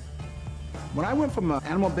with me. When I went from an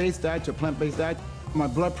animal-based diet to a plant-based diet, my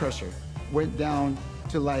blood pressure went down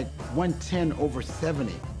to like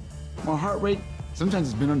 110/70. My heart rate, sometimes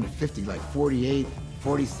it's been under 50, like 48,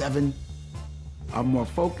 47. I'm more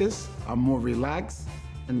focused, I'm more relaxed,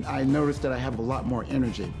 and I noticed that I have a lot more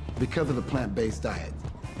energy because of the plant-based diet.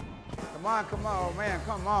 Come on, man,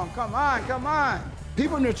 come on.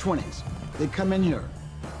 People in their 20s, they come in here.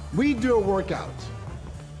 We do a workout.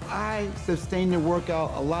 I sustain the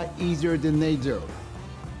workout a lot easier than they do.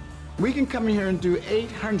 We can come in here and do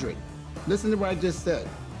 800. Listen to what I just said.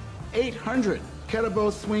 800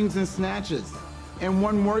 kettlebell swings and snatches in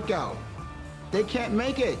one workout. They can't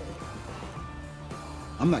make it.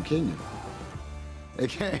 I'm not kidding you. They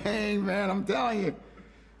can't hang, man, I'm telling you.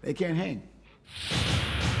 They can't hang.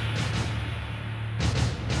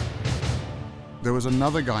 There was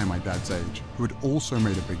another guy my dad's age who had also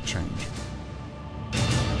made a big change.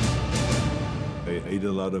 I ate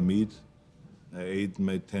a lot of meat. I ate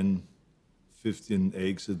my 10, 15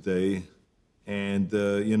 eggs a day. And,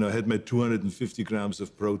 I had my 250 grams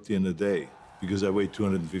of protein a day because I weighed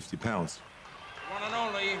 250 pounds. One and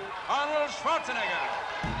only Arnold Schwarzenegger.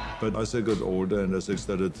 But as I got older and as I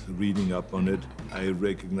started reading up on it, I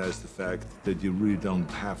recognized the fact that you really don't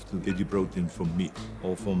have to get your protein from meat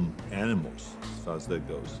or from animals, as far as that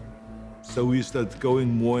goes. So we started going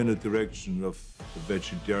more in a direction of a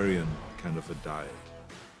vegetarian kind of a diet.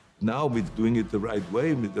 Now we're doing it the right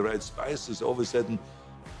way, with the right spices. All of a sudden,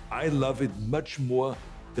 I love it much more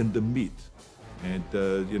than the meat. And,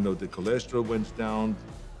 the cholesterol went down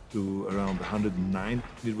to around 109.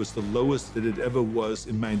 It was the lowest that it ever was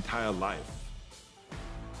in my entire life,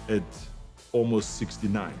 at almost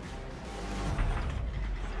 69.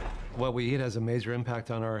 What we eat has a major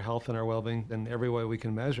impact on our health and our well-being in every way we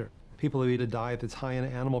can measure. People who eat a diet that's high in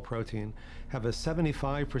animal protein have a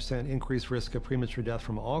 75% increased risk of premature death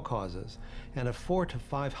from all causes, and a 400% to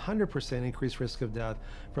 500% increased risk of death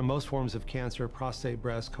from most forms of cancer, prostate,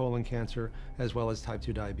 breast, colon cancer, as well as type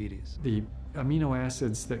 2 diabetes. The amino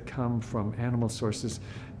acids that come from animal sources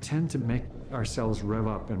tend to make our cells rev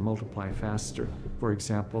up and multiply faster. For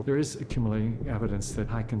example, there is accumulating evidence that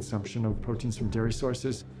high consumption of proteins from dairy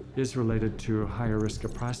sources is related to a higher risk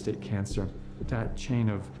of prostate cancer. That chain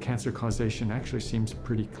of cancer causation actually seems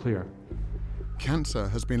pretty clear. Cancer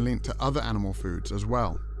has been linked to other animal foods as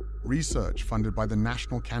well. Research funded by the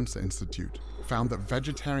National Cancer Institute found that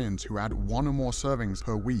vegetarians who add 1 or more servings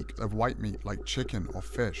per week of white meat like chicken or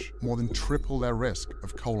fish more than triple their risk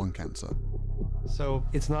of colon cancer. So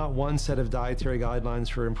it's not one set of dietary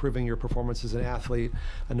guidelines for improving your performance as an athlete,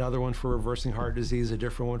 another one for reversing heart disease, a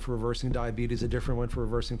different one for reversing diabetes, a different one for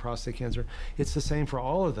reversing prostate cancer. It's the same for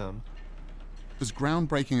all of them. As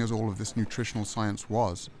groundbreaking as all of this nutritional science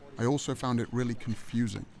was, I also found it really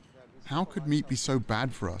confusing. How could meat be so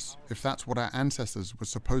bad for us if that's what our ancestors were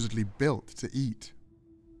supposedly built to eat?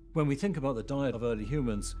 When we think about the diet of early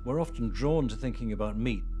humans, we're often drawn to thinking about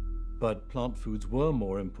meat, but plant foods were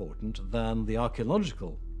more important than the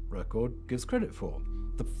archaeological record gives credit for.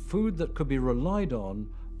 The food that could be relied on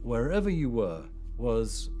wherever you were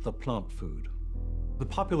was the plant food. The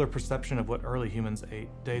popular perception of what early humans ate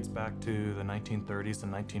dates back to the 1930s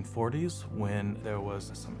and 1940s, when there was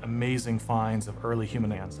some amazing finds of early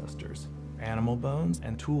human ancestors, animal bones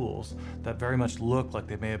and tools that very much look like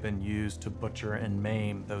they may have been used to butcher and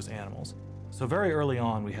maim those animals. So very early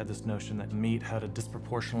on, we had this notion that meat had a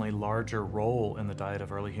disproportionately larger role in the diet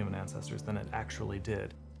of early human ancestors than it actually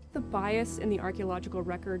did. The bias in the archaeological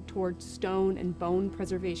record towards stone and bone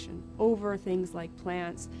preservation over things like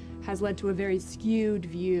plants has led to a very skewed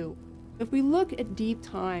view. If we look at deep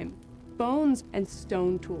time, bones and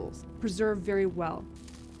stone tools preserve very well,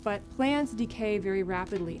 but plants decay very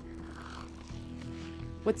rapidly.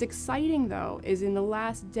 What's exciting, though, is in the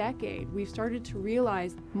last decade, we've started to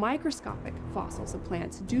realize microscopic fossils of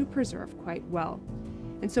plants do preserve quite well.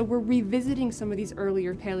 And so we're revisiting some of these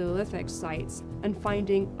earlier Paleolithic sites and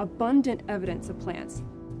finding abundant evidence of plants.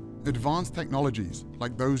 Advanced technologies,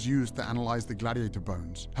 like those used to analyze the gladiator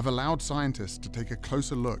bones, have allowed scientists to take a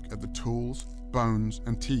closer look at the tools, bones,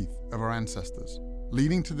 and teeth of our ancestors,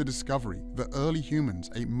 leading to the discovery that early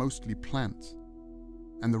humans ate mostly plants.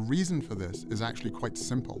 And the reason for this is actually quite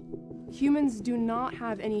simple. Humans do not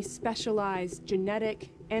have any specialized genetic,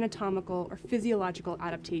 anatomical, or physiological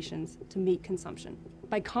adaptations to meat consumption.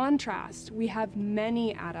 By contrast, we have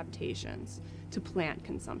many adaptations to plant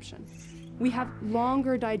consumption. We have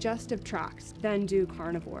longer digestive tracts than do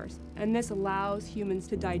carnivores, and this allows humans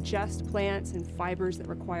to digest plants and fibers that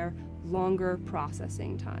require longer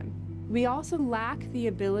processing time. We also lack the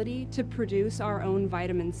ability to produce our own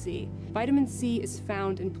vitamin C. Vitamin C is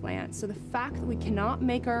found in plants, so the fact that we cannot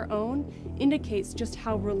make our own indicates just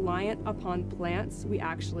how reliant upon plants we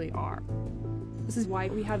actually are. This is why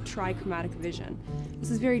we have trichromatic vision.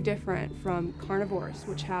 This is very different from carnivores,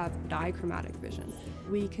 which have dichromatic vision.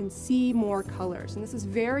 We can see more colors, and this is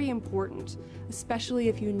very important, especially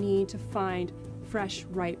if you need to find fresh,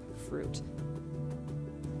 ripe fruit.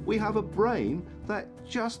 We have a brain that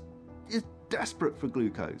just is desperate for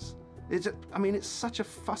glucose. It's such a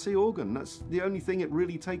fussy organ. That's the only thing it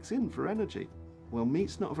really takes in for energy. Well,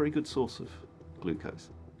 meat's not a very good source of glucose.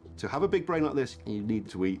 To have a big brain like this, you need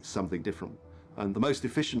to eat something different. And the most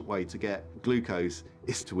efficient way to get glucose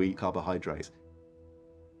is to eat carbohydrates.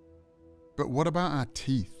 But what about our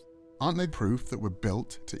teeth? Aren't they proof that we're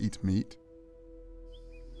built to eat meat?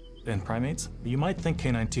 In primates, you might think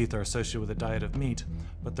canine teeth are associated with a diet of meat,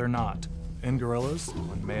 but they're not. In gorillas,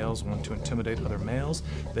 when males want to intimidate other males,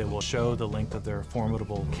 they will show the length of their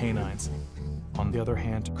formidable canines. On the other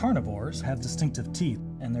hand, carnivores have distinctive teeth,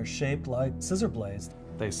 and they're shaped like scissor blades.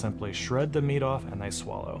 They simply shred the meat off and they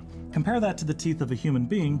swallow. Compare that to the teeth of a human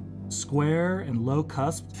being, square and low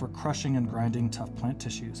cusped for crushing and grinding tough plant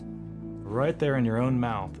tissues. Right there in your own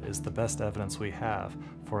mouth is the best evidence we have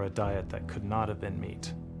for a diet that could not have been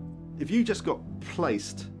meat. If you just got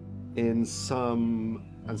placed in some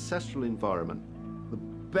ancestral environment, the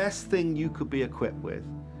best thing you could be equipped with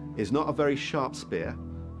is not a very sharp spear.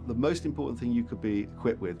 The most important thing you could be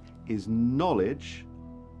equipped with is knowledge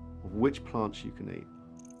of which plants you can eat.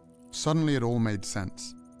 Suddenly it all made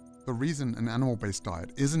sense. The reason an animal-based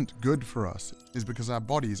diet isn't good for us is because our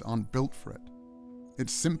bodies aren't built for it.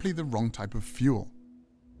 It's simply the wrong type of fuel.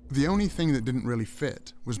 The only thing that didn't really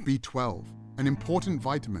fit was B12, an important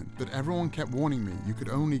vitamin that everyone kept warning me you could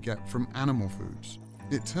only get from animal foods.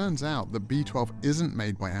 It turns out that B12 isn't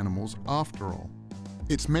made by animals after all.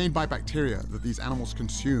 It's made by bacteria that these animals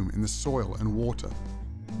consume in the soil and water.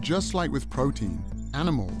 Just like with protein,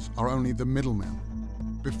 animals are only the middlemen.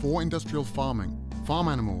 Before industrial farming, farm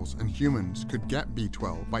animals and humans could get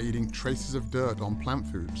B12 by eating traces of dirt on plant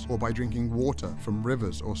foods or by drinking water from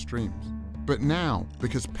rivers or streams. But now,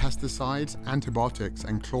 because pesticides, antibiotics,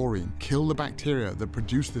 and chlorine kill the bacteria that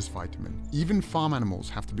produce this vitamin, even farm animals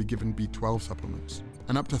have to be given B12 supplements.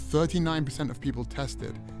 And up to 39% of people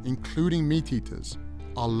tested, including meat eaters,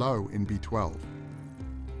 are low in B12.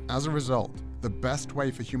 As a result, the best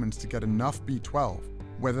way for humans to get enough B12,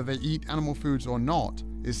 whether they eat animal foods or not,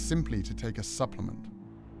 is simply to take a supplement.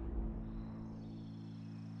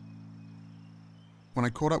 When I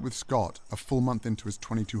caught up with Scott a full month into his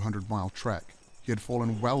 2,200-mile trek, he had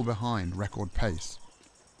fallen well behind record pace.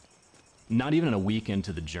 Not even a week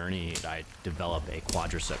into the journey, I developed a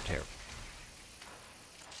quadricep tear.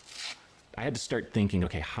 I had to start thinking,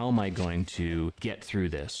 okay, how am I going to get through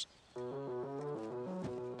this?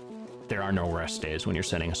 There are no rest days when you're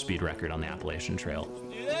setting a speed record on the Appalachian Trail.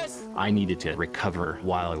 I needed to recover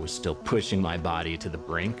while I was still pushing my body to the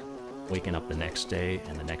brink, waking up the next day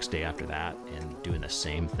and the next day after that and doing the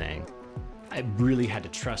same thing. I really had to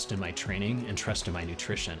trust in my training and trust in my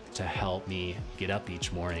nutrition to help me get up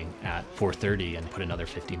each morning at 4:30 and put another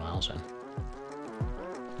 50 miles in.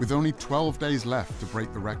 With only 12 days left to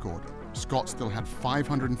break the record, Scott still had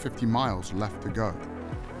 550 miles left to go.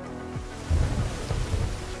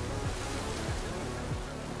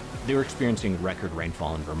 They were experiencing record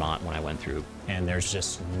rainfall in Vermont when I went through, and there's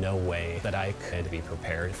just no way that I could be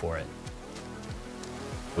prepared for it.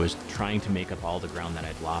 I was trying to make up all the ground that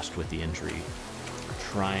I'd lost with the injury,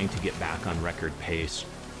 trying to get back on record pace,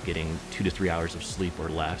 getting 2 to 3 hours of sleep or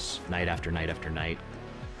less, night after night after night,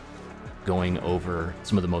 going over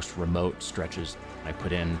some of the most remote stretches. I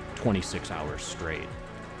put in 26 hours straight.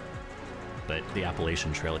 But the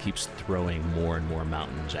Appalachian Trail keeps throwing more and more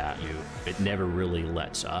mountains at you. It never really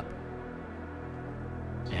lets up.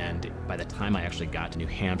 And by the time I actually got to New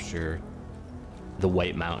Hampshire, the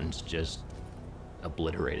White Mountains just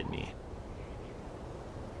obliterated me.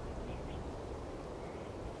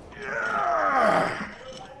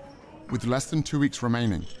 With less than 2 weeks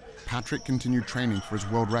remaining, Patrick continued training for his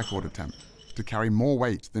world record attempt to carry more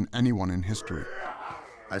weight than anyone in history.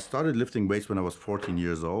 I started lifting weights when I was 14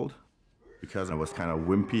 years old because I was kind of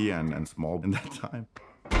wimpy and small in that time.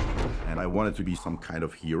 And I wanted to be some kind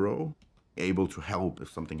of hero, able to help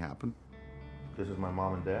if something happened. This is my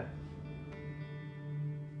mom and dad.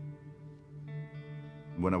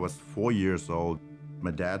 When I was 4 years old,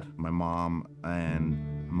 my dad, my mom,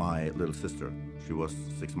 and my little sister, she was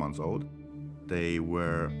 6 months old, they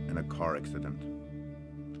were in a car accident.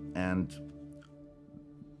 And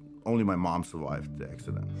only my mom survived the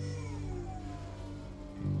accident.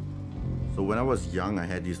 So when I was young, I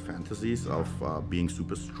had these fantasies of being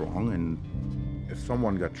super strong, and if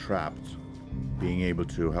someone got trapped, being able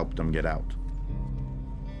to help them get out.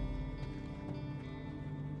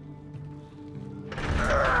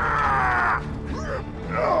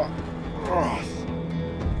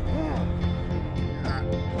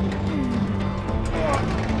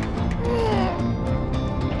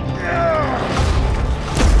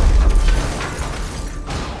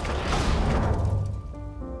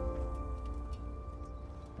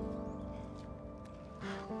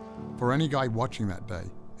 For any guy watching that day,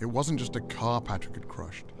 it wasn't just a car Patrick had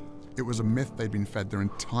crushed. It was a myth they'd been fed their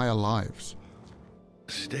entire lives.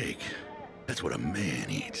 Steak. That's what a man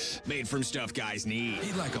eats. Made from stuff guys need.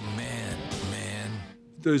 Eat like a man, man.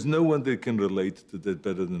 There's no one that can relate to that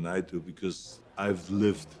better than I do because I've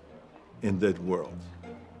lived in that world.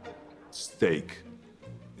 Steak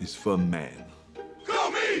is for man.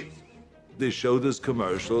 Go meat! They showed us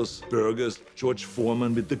commercials, burgers, George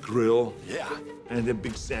Foreman with the grill. Yeah. And the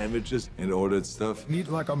big sandwiches and all that stuff. Eat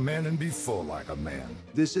like a man and be full like a man.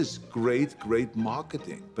 This is great, great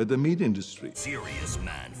marketing by the meat industry. Serious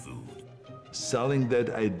man food. Selling that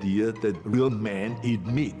idea that real men eat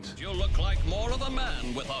meat. You look like more of a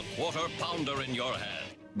man with a quarter-pounder in your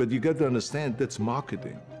hand. But you got to understand, that's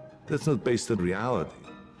marketing. That's not based on reality.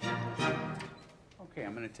 Okay,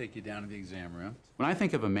 I'm going to take you down to the exam room. When I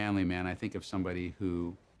think of a manly man, I think of somebody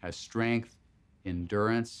who has strength,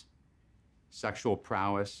 endurance, sexual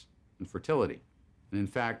prowess, and fertility. And in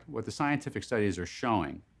fact, what the scientific studies are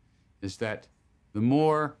showing is that the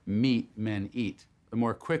more meat men eat, the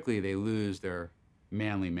more quickly they lose their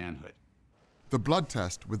manly manhood. The blood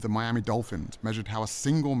test with the Miami Dolphins measured how a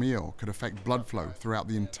single meal could affect blood flow throughout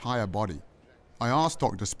the entire body. I asked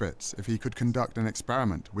Dr. Spitz if he could conduct an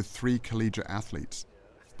experiment with 3 collegiate athletes,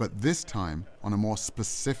 but this time on a more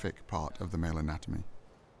specific part of the male anatomy.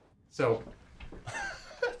 So,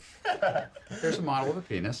 here's a model of a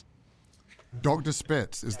penis. Dr.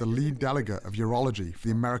 Spitz is the lead delegate of urology for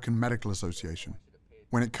the American Medical Association.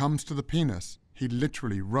 When it comes to the penis, he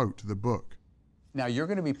literally wrote the book. Now, you're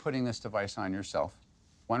going to be putting this device on yourself.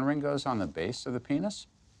 One ring goes on the base of the penis,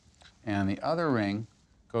 and the other ring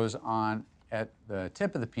goes on at the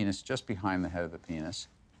tip of the penis, just behind the head of the penis.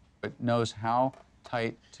 It knows how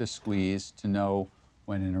tight to squeeze to know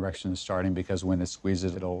when an erection is starting, because when it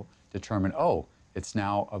squeezes, it'll determine, oh, it's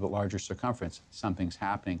now of a larger circumference, something's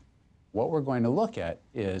happening. What we're going to look at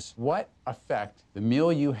is what effect the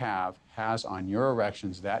meal you have has on your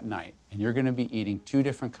erections that night, and you're going to be eating 2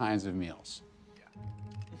 different kinds of meals.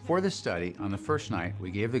 For this study, on the first night,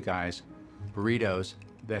 we gave the guys burritos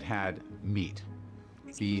that had meat,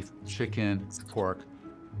 beef, chicken, pork,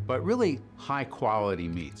 but really high-quality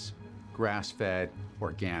meats, grass-fed,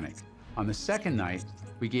 organic. On the second night,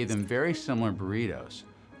 we gave them very similar burritos,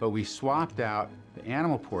 but we swapped out the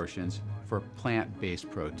animal portions for plant-based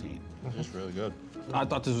protein. That's really good. I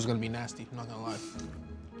thought this was gonna be nasty, I'm not gonna lie.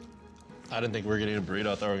 I didn't think we were gonna eat a burrito,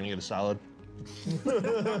 I thought we were gonna get a salad.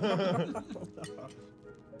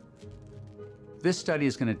 This study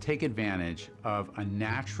is going to take advantage of a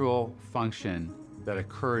natural function that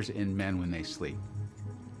occurs in men when they sleep.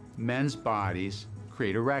 Men's bodies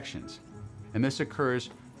create erections, and this occurs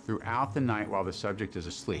throughout the night while the subject is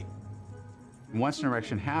asleep. Once an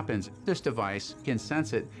erection happens, this device can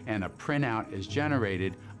sense it, and a printout is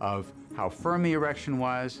generated of how firm the erection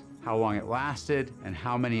was, how long it lasted, and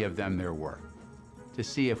how many of them there were, to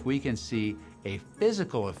see if we can see a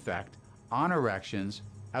physical effect on erections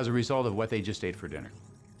as a result of what they just ate for dinner.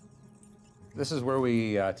 This is where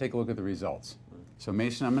we take a look at the results. So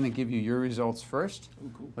Mason, I'm going to give you your results first.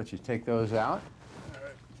 Let you take those out.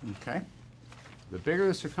 Okay. The bigger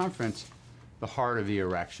the circumference, the harder the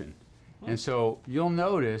erection. And so you'll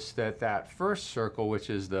notice that that first circle, which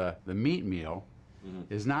is the meat meal,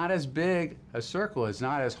 is not as big a circle, it's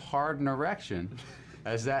not as hard an erection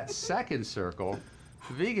as that second circle,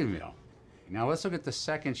 the vegan meal. Now let's look at the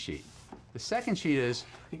second sheet. The second sheet is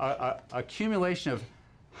a accumulation of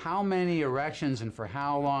how many erections and for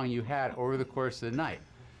how long you had over the course of the night.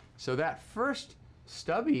 So that first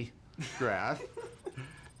stubby graph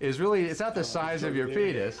is really, it's not the size of your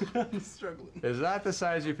penis. I'm struggling. It's not the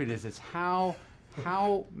size of your penis, it's how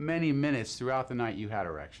many minutes throughout the night you had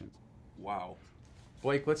erections. Wow.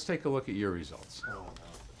 Blake, let's take a look at your results. Oh,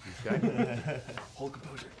 no. Okay? Hold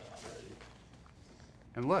composure.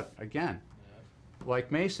 And look, again,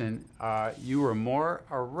 like Mason, you were more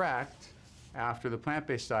erect after the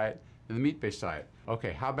plant-based diet than the meat-based diet.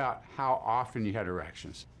 Okay, how about how often you had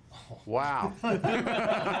erections? Wow.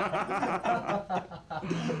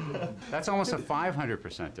 That's almost a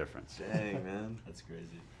 500% difference. Dang, man. That's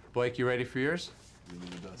crazy. Blake, you ready for yours?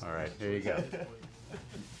 All right, here you go.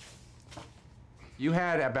 You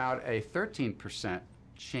had about a 13%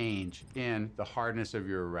 change in the hardness of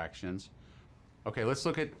your erections. Okay, let's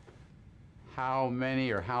look at how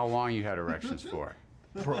many or how long you had erections for.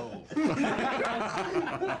 Bro.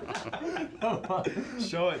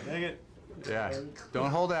 Show it, dang it. Yeah, don't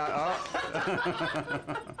hold out.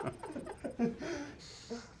 Oh.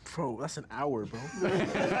 Bro, that's an hour, bro.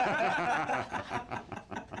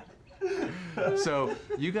 So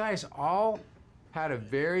you guys all had a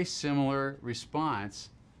very similar response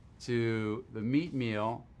to the meat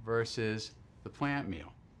meal versus the plant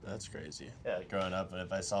meal. That's crazy. Yeah, growing up,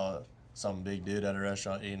 if I saw some big dude at a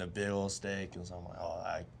restaurant eating a big old steak, and so I'm like, oh,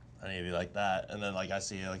 I need to be like that. And then like I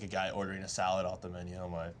see like a guy ordering a salad off the menu,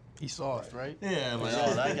 I'm like, he's soft, right? yeah, I'm like,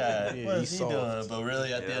 oh, that guy, Yeah, what he's is he doing? soft. But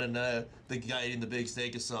really, at the end of the night, the guy eating the big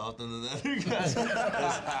steak is soft, and then the other guy is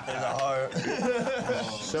a heart.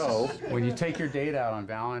 So when you take your date out on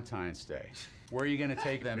Valentine's Day, where are you going to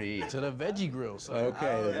take them to eat? To the veggie grill, son.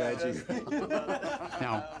 Okay, the veggie grill.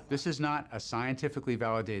 Now, this is not a scientifically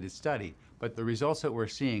validated study, but the results that we're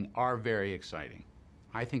seeing are very exciting.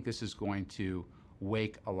 I think this is going to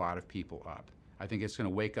wake a lot of people up. I think it's going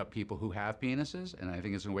to wake up people who have penises, and I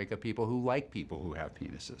think it's going to wake up people who like people who have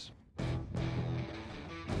penises.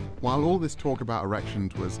 While all this talk about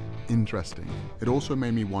erections was interesting, it also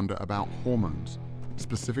made me wonder about hormones,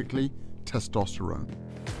 specifically testosterone.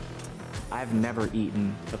 I've never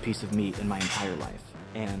eaten a piece of meat in my entire life,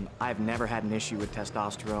 and I've never had an issue with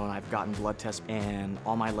testosterone. I've gotten blood tests, and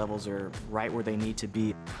all my levels are right where they need to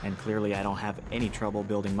be, and clearly I don't have any trouble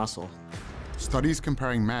building muscle. Studies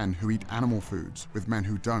comparing men who eat animal foods with men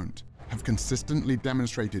who don't have consistently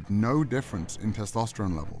demonstrated no difference in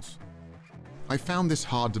testosterone levels. I found this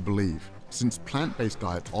hard to believe, since plant-based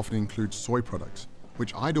diets often include soy products,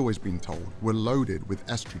 which I'd always been told were loaded with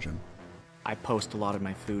estrogen. I post a lot of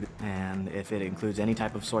my food, and if it includes any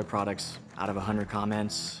type of soy products, out of 100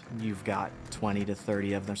 comments, you've got 20 to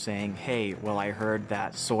 30 of them saying, hey, well, I heard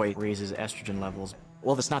that soy raises estrogen levels.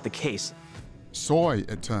 Well, that's not the case. Soy,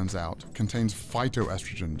 it turns out, contains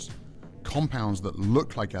phytoestrogens, compounds that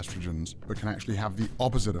look like estrogens but can actually have the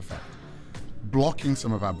opposite effect, blocking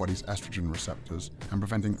some of our body's estrogen receptors and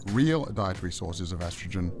preventing real dietary sources of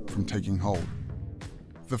estrogen from taking hold.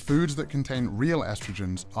 The foods that contain real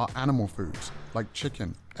estrogens are animal foods, like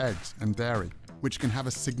chicken, eggs, and dairy, which can have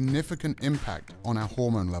a significant impact on our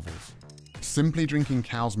hormone levels. Simply drinking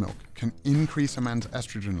cow's milk can increase a man's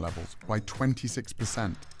estrogen levels by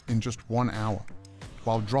 26% in just 1 hour,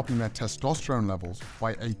 while dropping their testosterone levels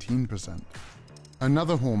by 18%.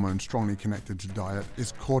 Another hormone strongly connected to diet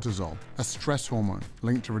is cortisol, a stress hormone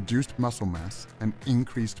linked to reduced muscle mass and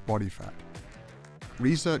increased body fat.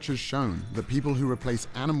 Research has shown that people who replace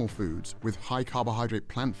animal foods with high-carbohydrate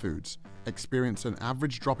plant foods experience an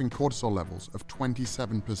average drop in cortisol levels of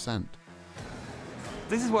 27%.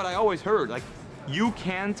 This is what I always heard, like, you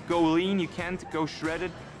can't go lean, you can't go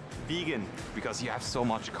shredded vegan because you have so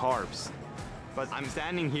much carbs. But I'm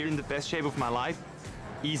standing here in the best shape of my life,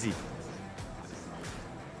 easy.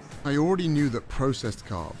 I already knew that processed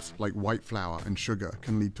carbs, like white flour and sugar,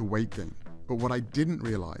 can lead to weight gain. But what I didn't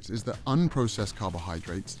realize is that unprocessed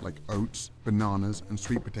carbohydrates like oats, bananas, and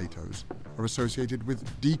sweet potatoes are associated with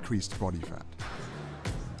decreased body fat.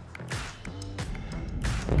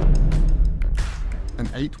 An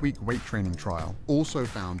 8-week weight training trial also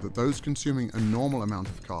found that those consuming a normal amount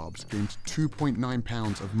of carbs gained 2.9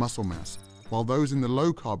 pounds of muscle mass, while those in the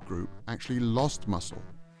low-carb group actually lost muscle.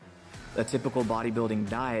 A typical bodybuilding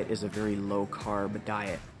diet is a very low-carb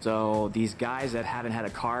diet. So these guys that haven't had a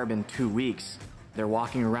carb in 2 weeks, they're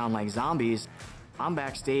walking around like zombies. I'm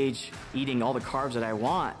backstage eating all the carbs that I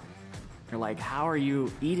want. They're like, how are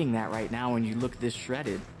you eating that right now when you look this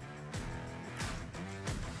shredded?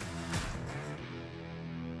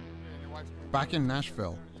 Back in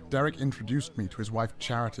Nashville, Derek introduced me to his wife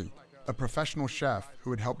Charity, a professional chef who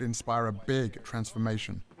had helped inspire a big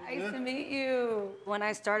transformation. Nice to meet you. When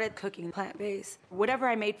I started cooking plant-based, whatever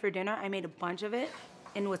I made for dinner, I made a bunch of it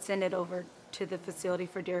and would send it over to the facility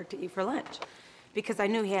for Derek to eat for lunch because I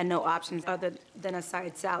knew he had no options other than a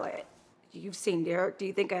side salad. You've seen Derek. Do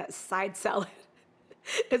you think a side salad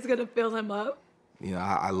is gonna fill him up? You know,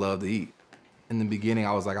 I love to eat. In the beginning,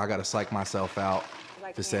 I was like, I gotta psych myself out.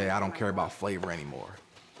 to say, I don't care about flavor anymore.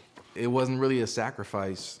 It wasn't really a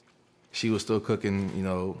sacrifice. She was still cooking, you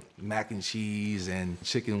know, mac and cheese and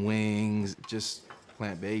chicken wings, just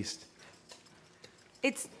plant-based.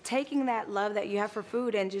 It's taking that love that you have for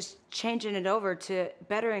food and just changing it over to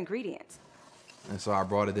better ingredients. And so I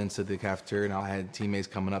brought it into the cafeteria, and I had teammates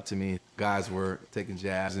coming up to me. Guys were taking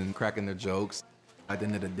jabs and cracking their jokes. At the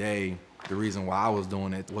end of the day, the reason why I was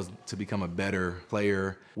doing it was to become a better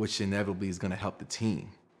player, which inevitably is gonna help the team.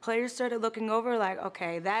 Players started looking over like,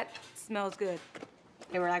 okay, that smells good.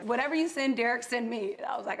 They were like, whatever you send Derek, send me. And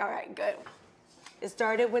I was like, all right, good. It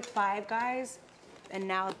started with 5 guys, and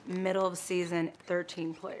now middle of season,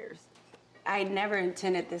 13 players. I never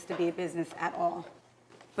intended this to be a business at all.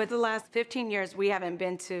 But the last 15 years, we haven't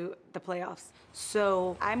been to the playoffs.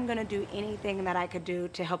 So I'm gonna do anything that I could do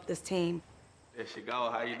to help this team. There she go,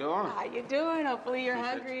 how you doing? How you doing? Hopefully you're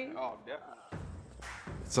hungry. Oh, definitely.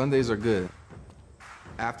 Sundays are good.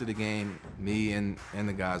 After the game, me and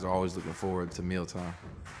the guys are always looking forward to mealtime.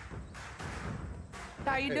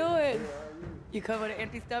 How you doing? You come with an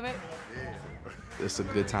empty stomach? It's a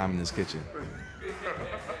good time in this kitchen.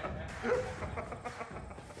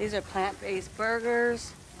 These are plant-based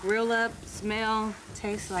burgers, grill up, smell,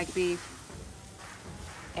 taste like beef.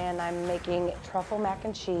 And I'm making truffle mac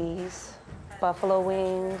and cheese, buffalo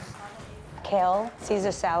wings, kale,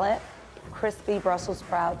 Caesar salad, crispy Brussels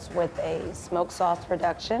sprouts with a smoked sauce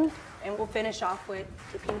reduction. And we'll finish off with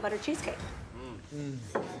the peanut butter cheesecake.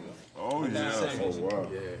 Oh, yeah. Oh, wow.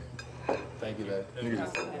 Yeah. Thank you, Dad.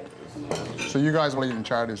 So you guys were eating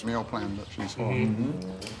Charity's meal plan that she's on.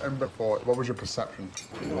 And before, what was your perception?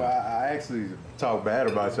 Well, I actually talked bad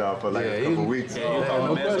about y'all for like a couple weeks.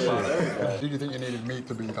 Did you think you needed meat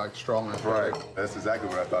to be like strong? Right. That's exactly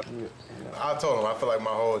what I thought. I told him I feel like my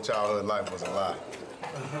whole childhood life was a lie.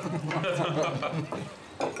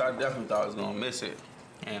 I definitely thought I was gonna miss it.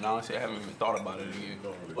 And honestly, I haven't even thought about it again.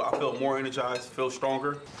 I felt more energized, feel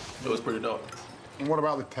stronger. It was pretty dope. And what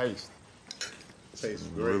about the taste? Tastes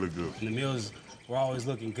really good. And the meals were always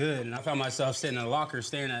looking good, and I found myself sitting in a locker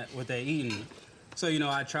staring at what they eating. So, you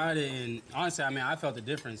know, I tried it, and honestly, I mean, I felt the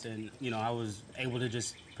difference, and, you know, I was able to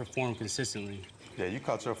just perform consistently. Yeah, you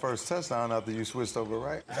caught your first touchdown after you switched over,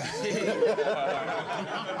 right?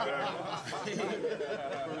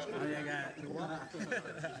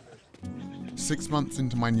 6 months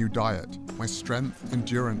into my new diet, my strength,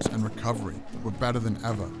 endurance, and recovery were better than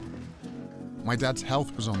ever. My dad's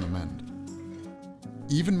health was on the mend.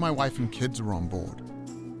 Even my wife and kids were on board.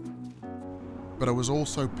 But I was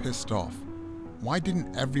also pissed off. Why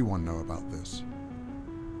didn't everyone know about this?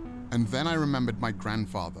 And then I remembered my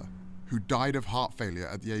grandfather, who died of heart failure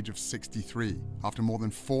at the age of 63 after more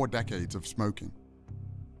than 4 decades of smoking.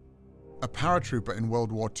 A paratrooper in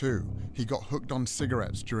World War II, he got hooked on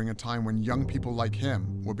cigarettes during a time when young people like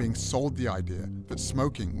him were being sold the idea that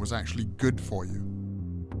smoking was actually good for you.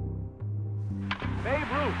 Babe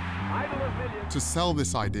Ruth, idol of millions. To sell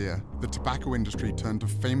this idea, the tobacco industry turned to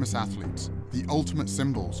famous athletes, the ultimate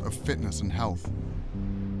symbols of fitness and health.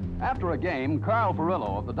 After a game, Carl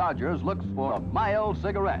Furillo of the Dodgers looks for a mild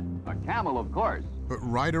cigarette, a Camel, of course. But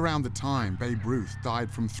right around the time Babe Ruth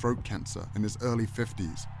died from throat cancer in his early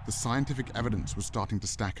 50s, the scientific evidence was starting to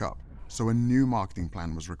stack up, so a new marketing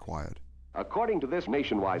plan was required. According to this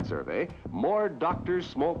nationwide survey, more doctors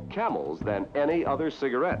smoke Camels than any other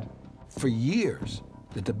cigarette. For years,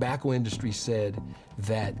 the tobacco industry said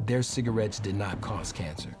that their cigarettes did not cause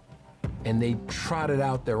cancer. And they trotted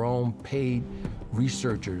out their own paid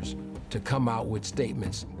researchers to come out with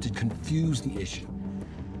statements to confuse the issue.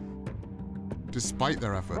 Despite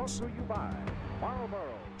their efforts,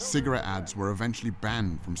 cigarette ads were eventually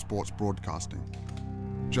banned from sports broadcasting,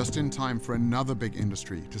 just in time for another big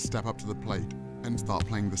industry to step up to the plate and start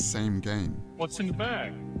playing the same game. What's in the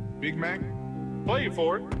bag? Big Mac? Play it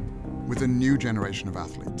for it. With a new generation of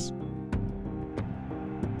athletes,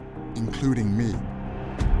 including me.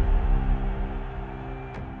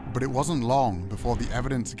 But it wasn't long before the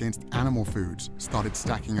evidence against animal foods started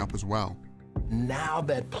stacking up as well. Now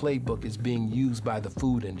that playbook is being used by the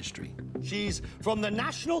food industry. She's from the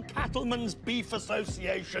National Cattlemen's Beef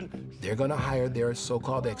Association. They're going to hire their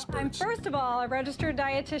so-called experts. I'm first of all a registered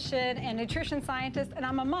dietitian and nutrition scientist, and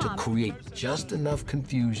I'm a mom. To create just enough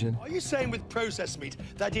confusion. Are you saying with processed meat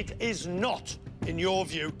that it is not, in your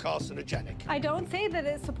view, carcinogenic? I don't say that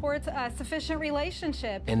it supports a sufficient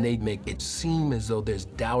relationship. And they make it seem as though there's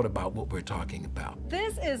doubt about what we're talking about.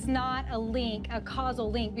 This is not a link, a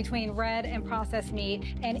causal link between red and processed meat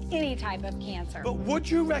and any type of cancer. But would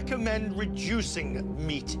you recommend reducing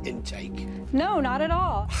meat intake? No, not at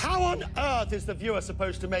all. How on earth is the viewer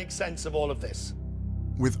supposed to make sense of all of this?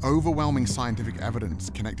 With overwhelming scientific evidence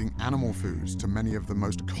connecting animal foods to many of the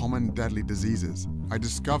most common deadly diseases, I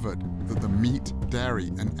discovered that the meat, dairy,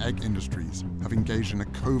 and egg industries have engaged in a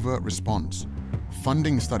covert response,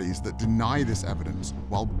 funding studies that deny this evidence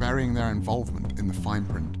while burying their involvement in the fine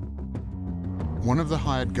print. One of the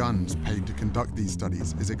hired guns paid to conduct these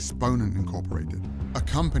studies is Exponent Incorporated, a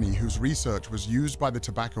company whose research was used by the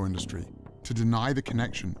tobacco industry to deny the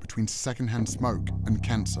connection between secondhand smoke and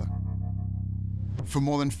cancer. For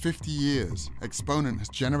more than 50 years, Exponent has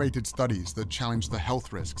generated studies that challenge the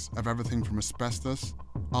health risks of everything from asbestos,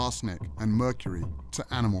 arsenic, and mercury to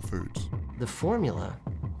animal foods. The formula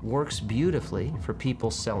works beautifully for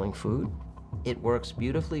people selling food. It works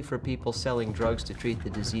beautifully for people selling drugs to treat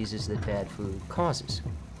the diseases that bad food causes.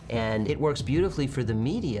 And it works beautifully for the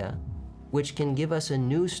media, which can give us a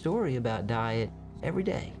new story about diet every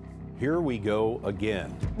day. Here we go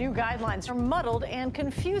again. New guidelines are muddled and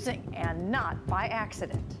confusing, and not by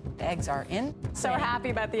accident. Eggs are in. So happy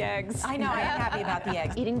about the eggs. I know, I am happy about the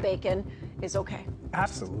eggs. Eating bacon is okay.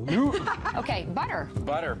 Absolutely. Okay, butter.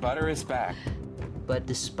 Butter is back. But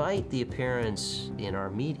despite the appearance in our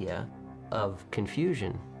media of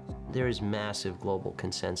confusion, there is massive global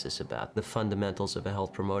consensus about the fundamentals of a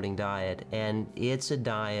health-promoting diet, and it's a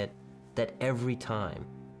diet that every time,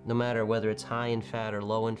 no matter whether it's high in fat or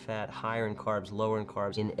low in fat, higher in carbs, lower in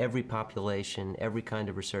carbs, in every population, every kind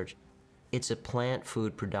of research, it's a plant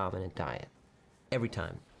food predominant diet. Every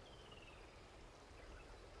time.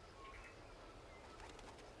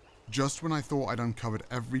 Just when I thought I'd uncovered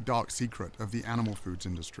every dark secret of the animal foods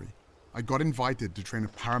industry, I got invited to train a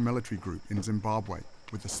paramilitary group in Zimbabwe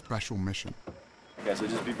with a special mission. Okay, so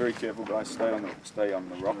just be very careful, guys. Stay on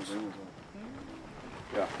the rocks.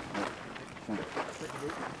 Yeah.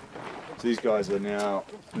 So these guys are now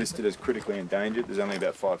listed as critically endangered. There's only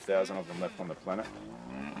about 5,000 of them left on the planet.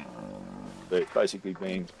 They're basically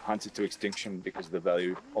being hunted to extinction because of the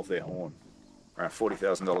value of their horn, around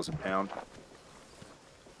 $40,000 a pound.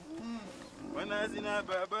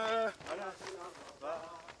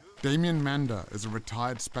 Damien Manda is a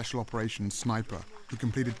retired special operations sniper who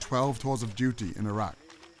completed 12 tours of duty in Iraq.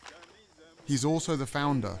 He's also the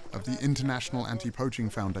founder of the International Anti-Poaching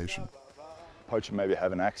Foundation. Poacher maybe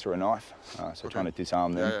have an axe or a knife, so trying to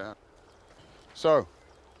disarm them. Yeah. So,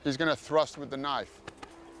 he's going to thrust with the knife.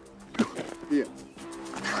 Here.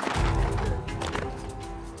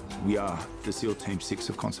 We are the SEAL Team 6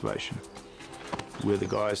 of conservation. We're the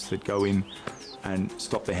guys that go in and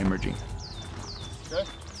stop the hemorrhaging. Okay.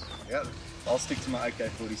 Yeah, I'll stick to my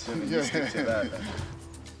AK-47, you stick to that.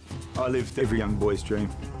 I lived every young boy's dream.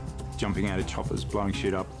 Jumping out of choppers, blowing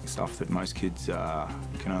shit up, stuff that most kids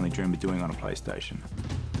can only dream of doing on a PlayStation.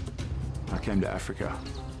 I came to Africa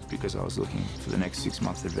because I was looking for the next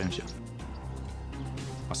 6-month adventure.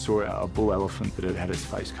 I saw a bull elephant that had had its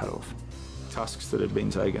face cut off. Tusks that had been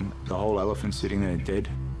taken, the whole elephant sitting there dead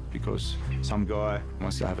because some guy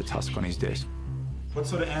wants to have a tusk on his desk. What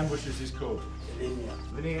sort of ambush is this called?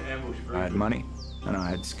 Linear ambush. I had money and I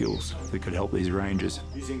had skills that could help these rangers.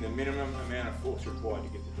 Using the minimum amount of force required to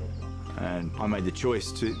get the job done. And I made the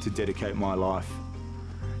choice to dedicate my life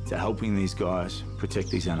to helping these guys protect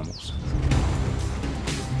these animals.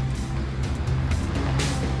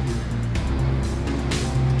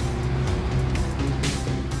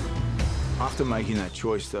 After making that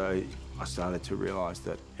choice, though, I started to realize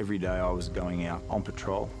that every day I was going out on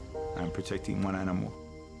patrol and protecting one animal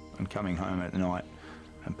and coming home at night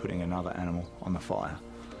and putting another animal on the fire.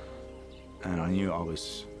 And I knew I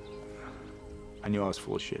was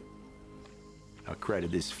full of shit. I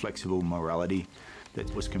created this flexible morality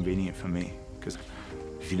that was convenient for me, because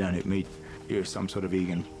if you don't eat meat, you're some sort of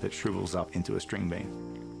vegan that shrivels up into a string bean.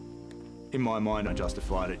 In my mind, I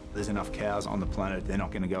justified it. There's enough cows on the planet, they're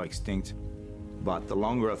not going to go extinct. But the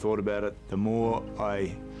longer I thought about it, the more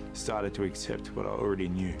I started to accept what I already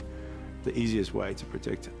knew. The easiest way to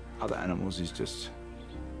protect other animals is just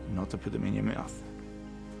not to put them in your mouth.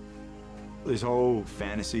 This whole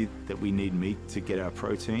fantasy that we need meat to get our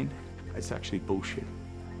protein, it's actually bullshit.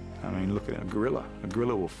 I mean, look at a gorilla. A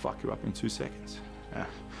gorilla will fuck you up in 2 seconds.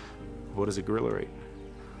 What does a gorilla eat?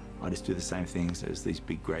 I just do the same things as these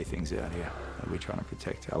big grey things out here that we're trying to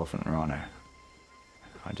protect, elephant and rhino.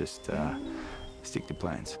 I just stick to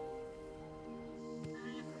plans.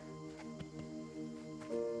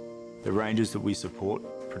 The rangers that we support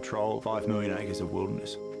patrol 5 million acres of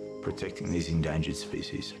wilderness, protecting these endangered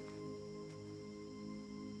species.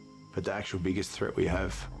 But the actual biggest threat we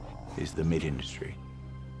have is the meat industry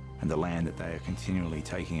and the land that they are continually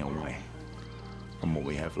taking away from what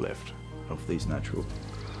we have left of these natural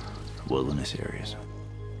wilderness areas.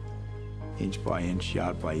 Inch by inch,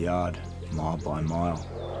 yard by yard, mile by mile.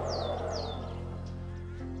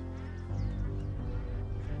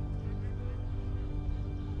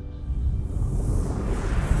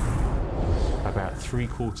 About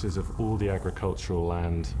 3/4 of all the agricultural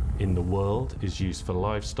land in the world is used for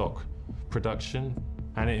livestock production,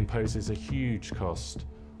 and it imposes a huge cost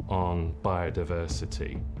on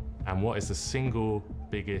biodiversity. And what is the single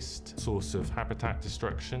biggest source of habitat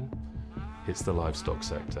destruction? It's the livestock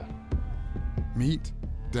sector. Meat,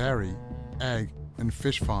 dairy, egg, and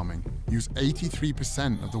fish farming use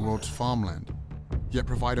 83% of the world's farmland, yet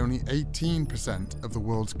provide only 18% of the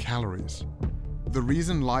world's calories. The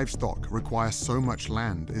reason livestock require so much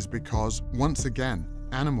land is because, once again,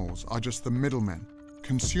 animals are just the middlemen,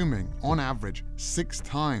 consuming, on average, 6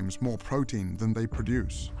 times more protein than they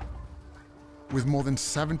produce. With more than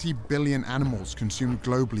 70 billion animals consumed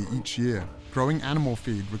globally each year, growing animal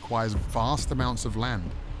feed requires vast amounts of land,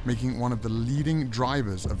 making it one of the leading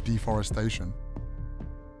drivers of deforestation.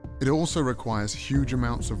 It also requires huge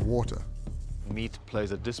amounts of water. Meat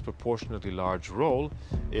plays a disproportionately large role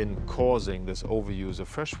in causing this overuse of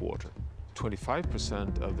fresh water.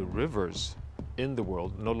 25% of the rivers in the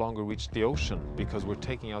world no longer reach the ocean because we're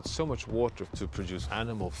taking out so much water to produce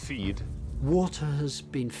animal feed. Water has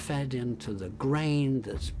been fed into the grain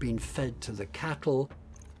that's been fed to the cattle.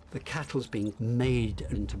 The cattle's being made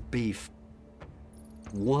into beef.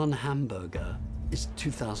 One hamburger is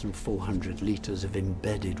 2,400 liters of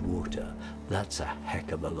embedded water. That's a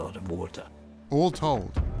heck of a lot of water. All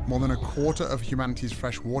told, more than 1/4 of humanity's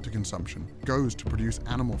fresh water consumption goes to produce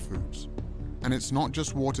animal foods. And it's not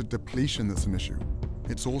just water depletion that's an issue,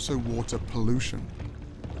 it's also water pollution.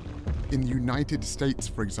 In the United States,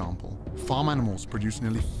 for example, farm animals produce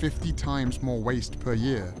nearly 50 times more waste per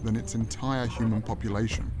year than its entire human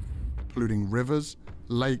population, polluting rivers,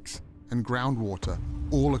 lakes, and groundwater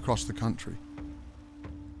all across the country.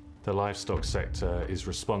 The livestock sector is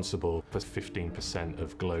responsible for 15%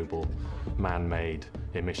 of global man-made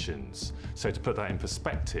emissions. So to put that in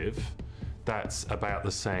perspective, that's about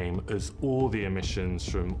the same as all the emissions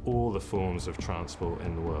from all the forms of transport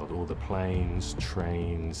in the world, all the planes,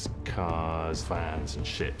 trains, cars, vans, and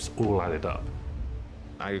ships, all added up.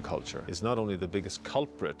 Agriculture is not only the biggest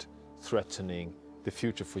culprit threatening the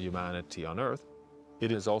future for humanity on Earth,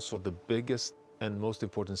 it is also the biggest and most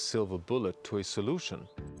important silver bullet to a solution.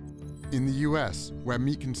 In the US, where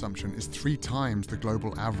meat consumption is 3 times the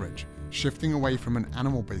global average, shifting away from an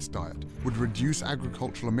animal-based diet would reduce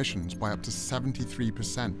agricultural emissions by up to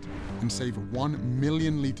 73% and save 1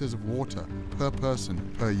 million liters of water per person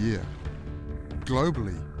per year.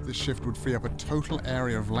 Globally, this shift would free up a total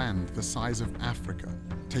area of land the size of Africa,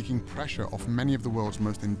 taking pressure off many of the world's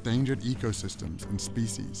most endangered ecosystems and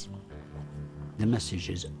species. The message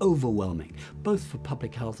is overwhelming, both for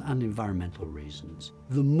public health and environmental reasons.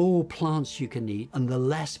 The more plants you can eat and the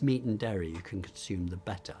less meat and dairy you can consume, the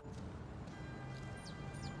better.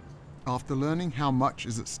 After learning how much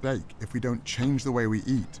is at stake if we don't change the way we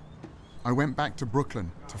eat, I went back to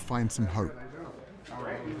Brooklyn to find some hope.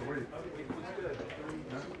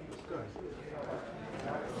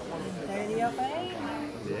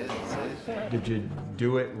 Did you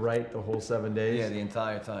do it right the whole 7 days? Yeah, the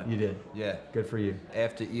entire time. You did? Yeah. Good for you.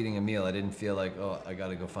 After eating a meal, I didn't feel like, oh, I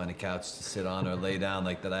gotta go find a couch to sit on or lay down,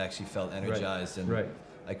 like that. I actually felt energized and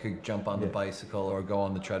I could jump on the bicycle or go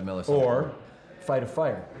on the treadmill or something. Or fight a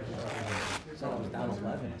fire. So I was down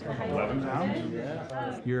 11. 11 pounds?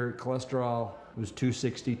 Yeah. Your cholesterol was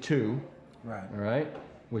 262. Right. All right?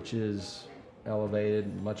 Which is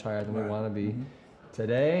elevated, much higher than we want to be.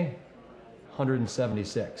 Today,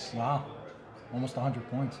 176. Wow. Almost 100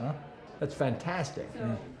 points, huh? That's fantastic.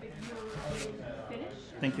 Yeah.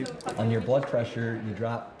 Thank you. On your blood pressure, you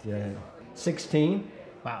dropped 16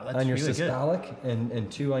 wow, that's on your really systolic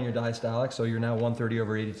and 2 on your diastolic, so you're now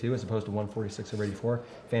 130/82 as opposed to 146/84.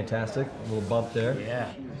 Fantastic. A little bump there.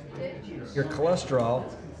 Yeah. Your cholesterol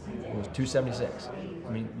was 276.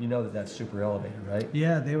 I mean, you know that that's super elevated, right?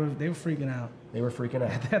 Yeah, they were freaking out. They were freaking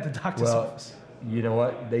out. At the doctor's office. You know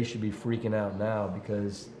what? They should be freaking out now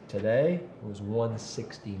because today it was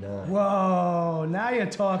 169. Whoa, now you're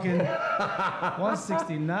talking.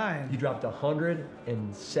 169. You dropped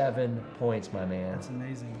 107 points, my man. That's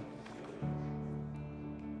amazing.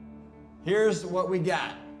 Here's what we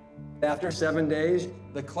got. After 7 days,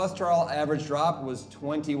 the cholesterol average drop was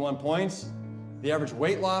 21 points. The average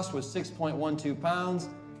weight loss was 6.12 pounds.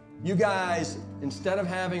 You guys, instead of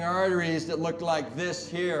having arteries that looked like this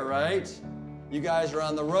here, right? You guys are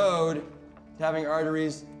on the road to having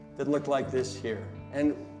arteries that look like this here.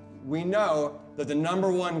 And we know that the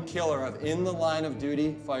 #1 killer of in the line of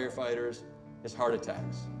duty firefighters is heart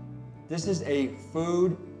attacks. This is a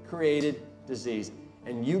food age-created disease.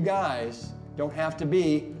 And you guys don't have to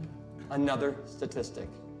be another statistic.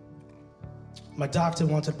 My doctor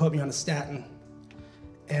wanted to put me on a statin,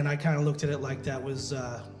 and I kind of looked at it like that was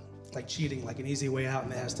like cheating, like an easy way out,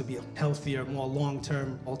 and there has to be a healthier, more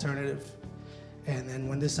long-term alternative. And then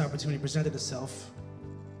when this opportunity presented itself,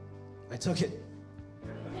 I took it.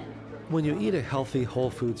 When you eat a healthy, whole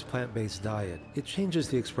foods, plant-based diet, it changes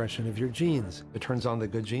the expression of your genes. It turns on the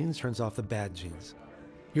good genes, turns off the bad genes.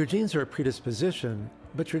 Your genes are a predisposition,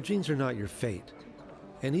 but your genes are not your fate.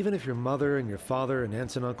 And even if your mother and your father and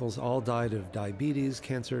aunts and uncles all died of diabetes,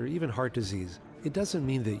 cancer, even heart disease, it doesn't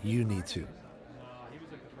mean that you need to.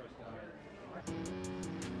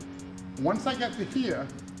 Once I get to here,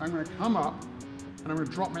 I'm going to come up and I'm going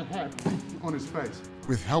to drop my head on his face.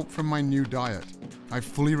 With help from my new diet, I've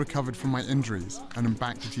fully recovered from my injuries and am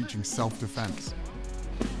back to teaching self-defense.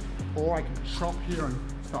 Or I can chop here and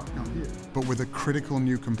start down here. But with a critical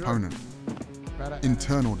new component,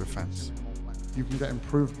 internal defense. You can get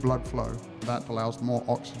improved blood flow that allows more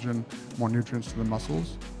oxygen, more nutrients to the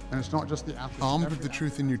muscles. And it's not just the athlete. Armed with the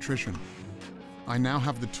truth in nutrition, I now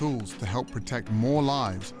have the tools to help protect more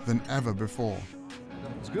lives than ever before.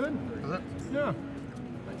 It's good. Is it? Yeah.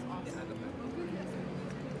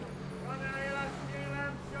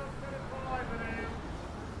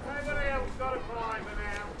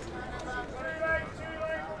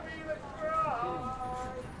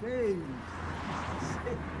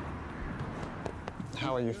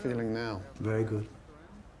 How are you feeling now? Very good.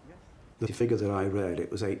 The figure that I read,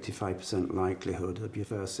 it was 85% likelihood of your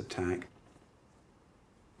first attack,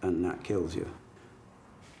 and that kills you.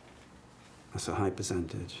 That's a high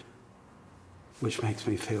percentage, which makes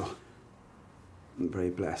me feel very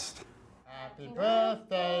blessed. Happy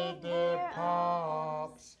birthday, dear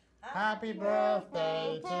Pops. Happy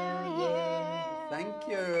birthday to you. Thank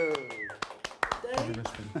you.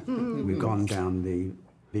 We've gone down the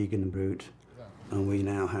vegan route, and we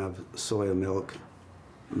now have soya milk.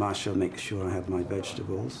 Masha makes sure I have my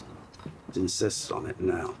vegetables. Insists on it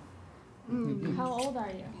now. How old are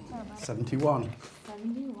you? 71.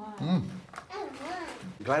 71.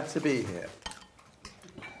 Glad to be here.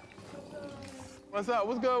 What's up?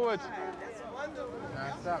 What's good with you?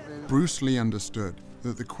 Bruce Lee understood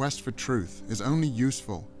that the quest for truth is only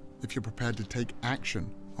useful if you're prepared to take action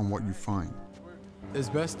on what you find. It's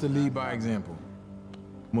best to lead by example.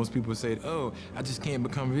 Most people say, oh, I just can't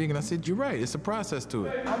become vegan. I said, you're right, it's a process to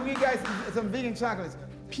it. I'm gonna give you guys some vegan chocolates.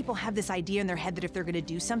 People have this idea in their head that if they're gonna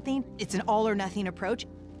do something, it's an all or nothing approach,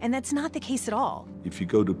 and that's not the case at all. If you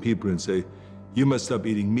go to people and say, you must stop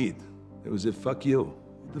eating meat, they will say, fuck you.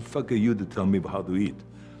 Who the fuck are you to tell me how to eat?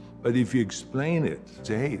 But if you explain it,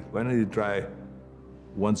 say, hey, why don't you try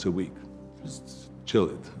once a week? Just chill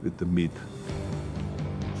it with the meat.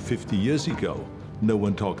 50 years ago, no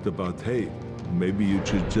one talked about, hey, maybe you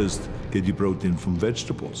should just get your protein from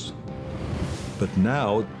vegetables. But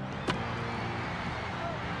now,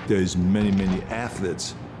 there's many, many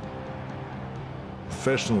athletes,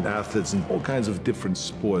 professional athletes in all kinds of different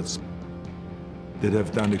sports that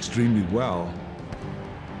have done extremely well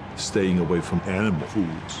staying away from animal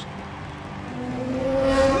foods.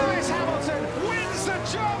 Lewis Hamilton wins the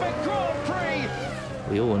German Grand Prix!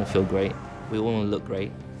 We all want to feel great. We all want to look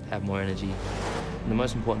great, have more energy. And the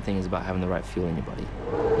most important thing is about having the right fuel in your body.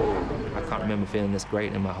 I can't remember feeling this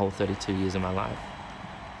great in my whole 32 years of my life.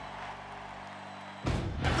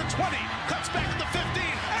 At the 20, cuts back at the 15,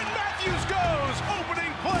 and Matthews goes!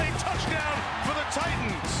 Opening play, touchdown for the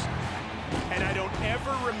Titans. And I don't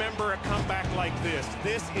ever remember a comeback like this.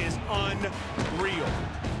 This is unreal.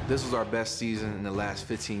 This was our best season in the last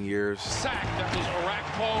 15 years. Sack, that was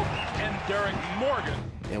Orakpo and Derek Morgan.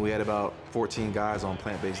 And we had about 14 guys on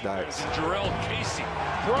plant-based diets. Jarrell Casey,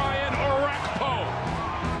 Brian Orakpo.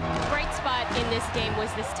 The bright spot in this game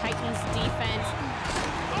was this Titans defense.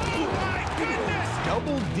 Oh my goodness!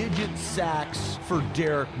 Double-digit sacks for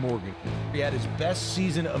Derek Morgan. He had his best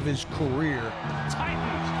season of his career.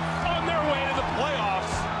 Titans on their way to the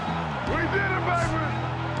playoffs. We did it, baby!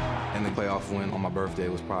 And the playoff win on my birthday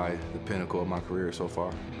was probably the pinnacle of my career so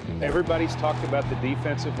far. Everybody's talked about the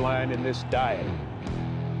defensive line in this diet.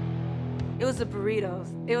 It was the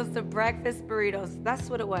burritos. It was the breakfast burritos. That's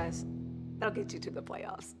what it was. That'll get you to the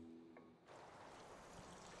playoffs.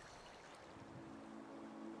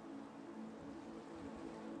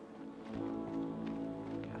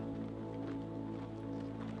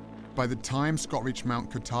 By the time Scott reached Mount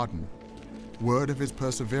Katahdin, word of his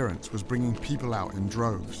perseverance was bringing people out in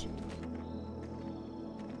droves.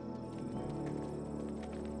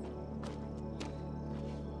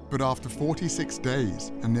 But after 46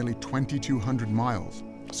 days and nearly 2,200 miles,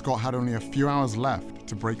 Scott had only a few hours left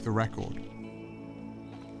to break the record.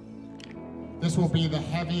 This will be the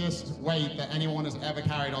heaviest weight that anyone has ever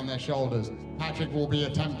carried on their shoulders. Patrick will be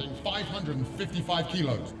attempting 555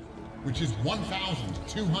 kilos, which is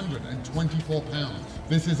 1,224 pounds.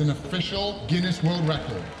 This is an official Guinness World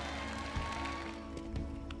Record.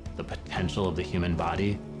 The potential of the human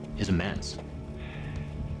body is immense.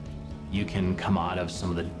 You can come out of some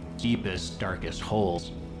of the deepest, darkest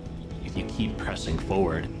holes if you keep pressing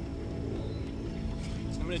forward.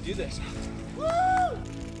 So I'm gonna do this. Woo!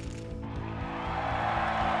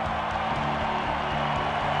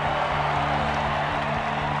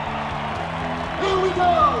 Here we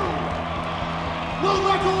go! World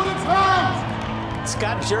record in hand!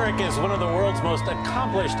 Scott Jurek is one of the world's most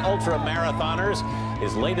accomplished ultra-marathoners.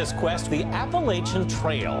 His latest quest, the Appalachian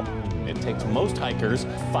Trail. It takes most hikers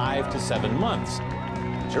 5 to 7 months.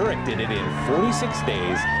 Jurek did it in 46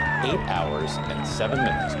 days, 8 hours, and 7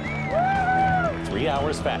 minutes. 3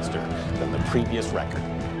 hours faster than the previous record.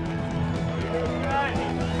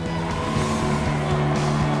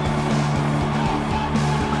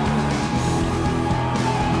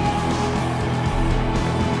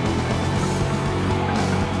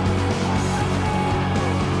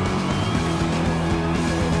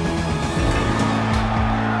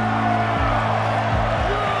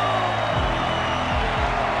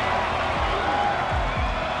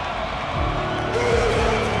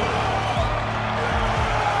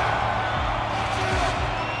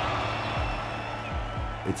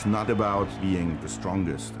 It's not about being the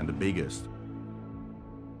strongest and the biggest.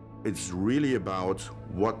 It's really about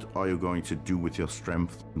what are you going to do with your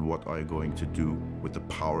strength and what are you going to do with the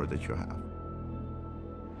power that you have.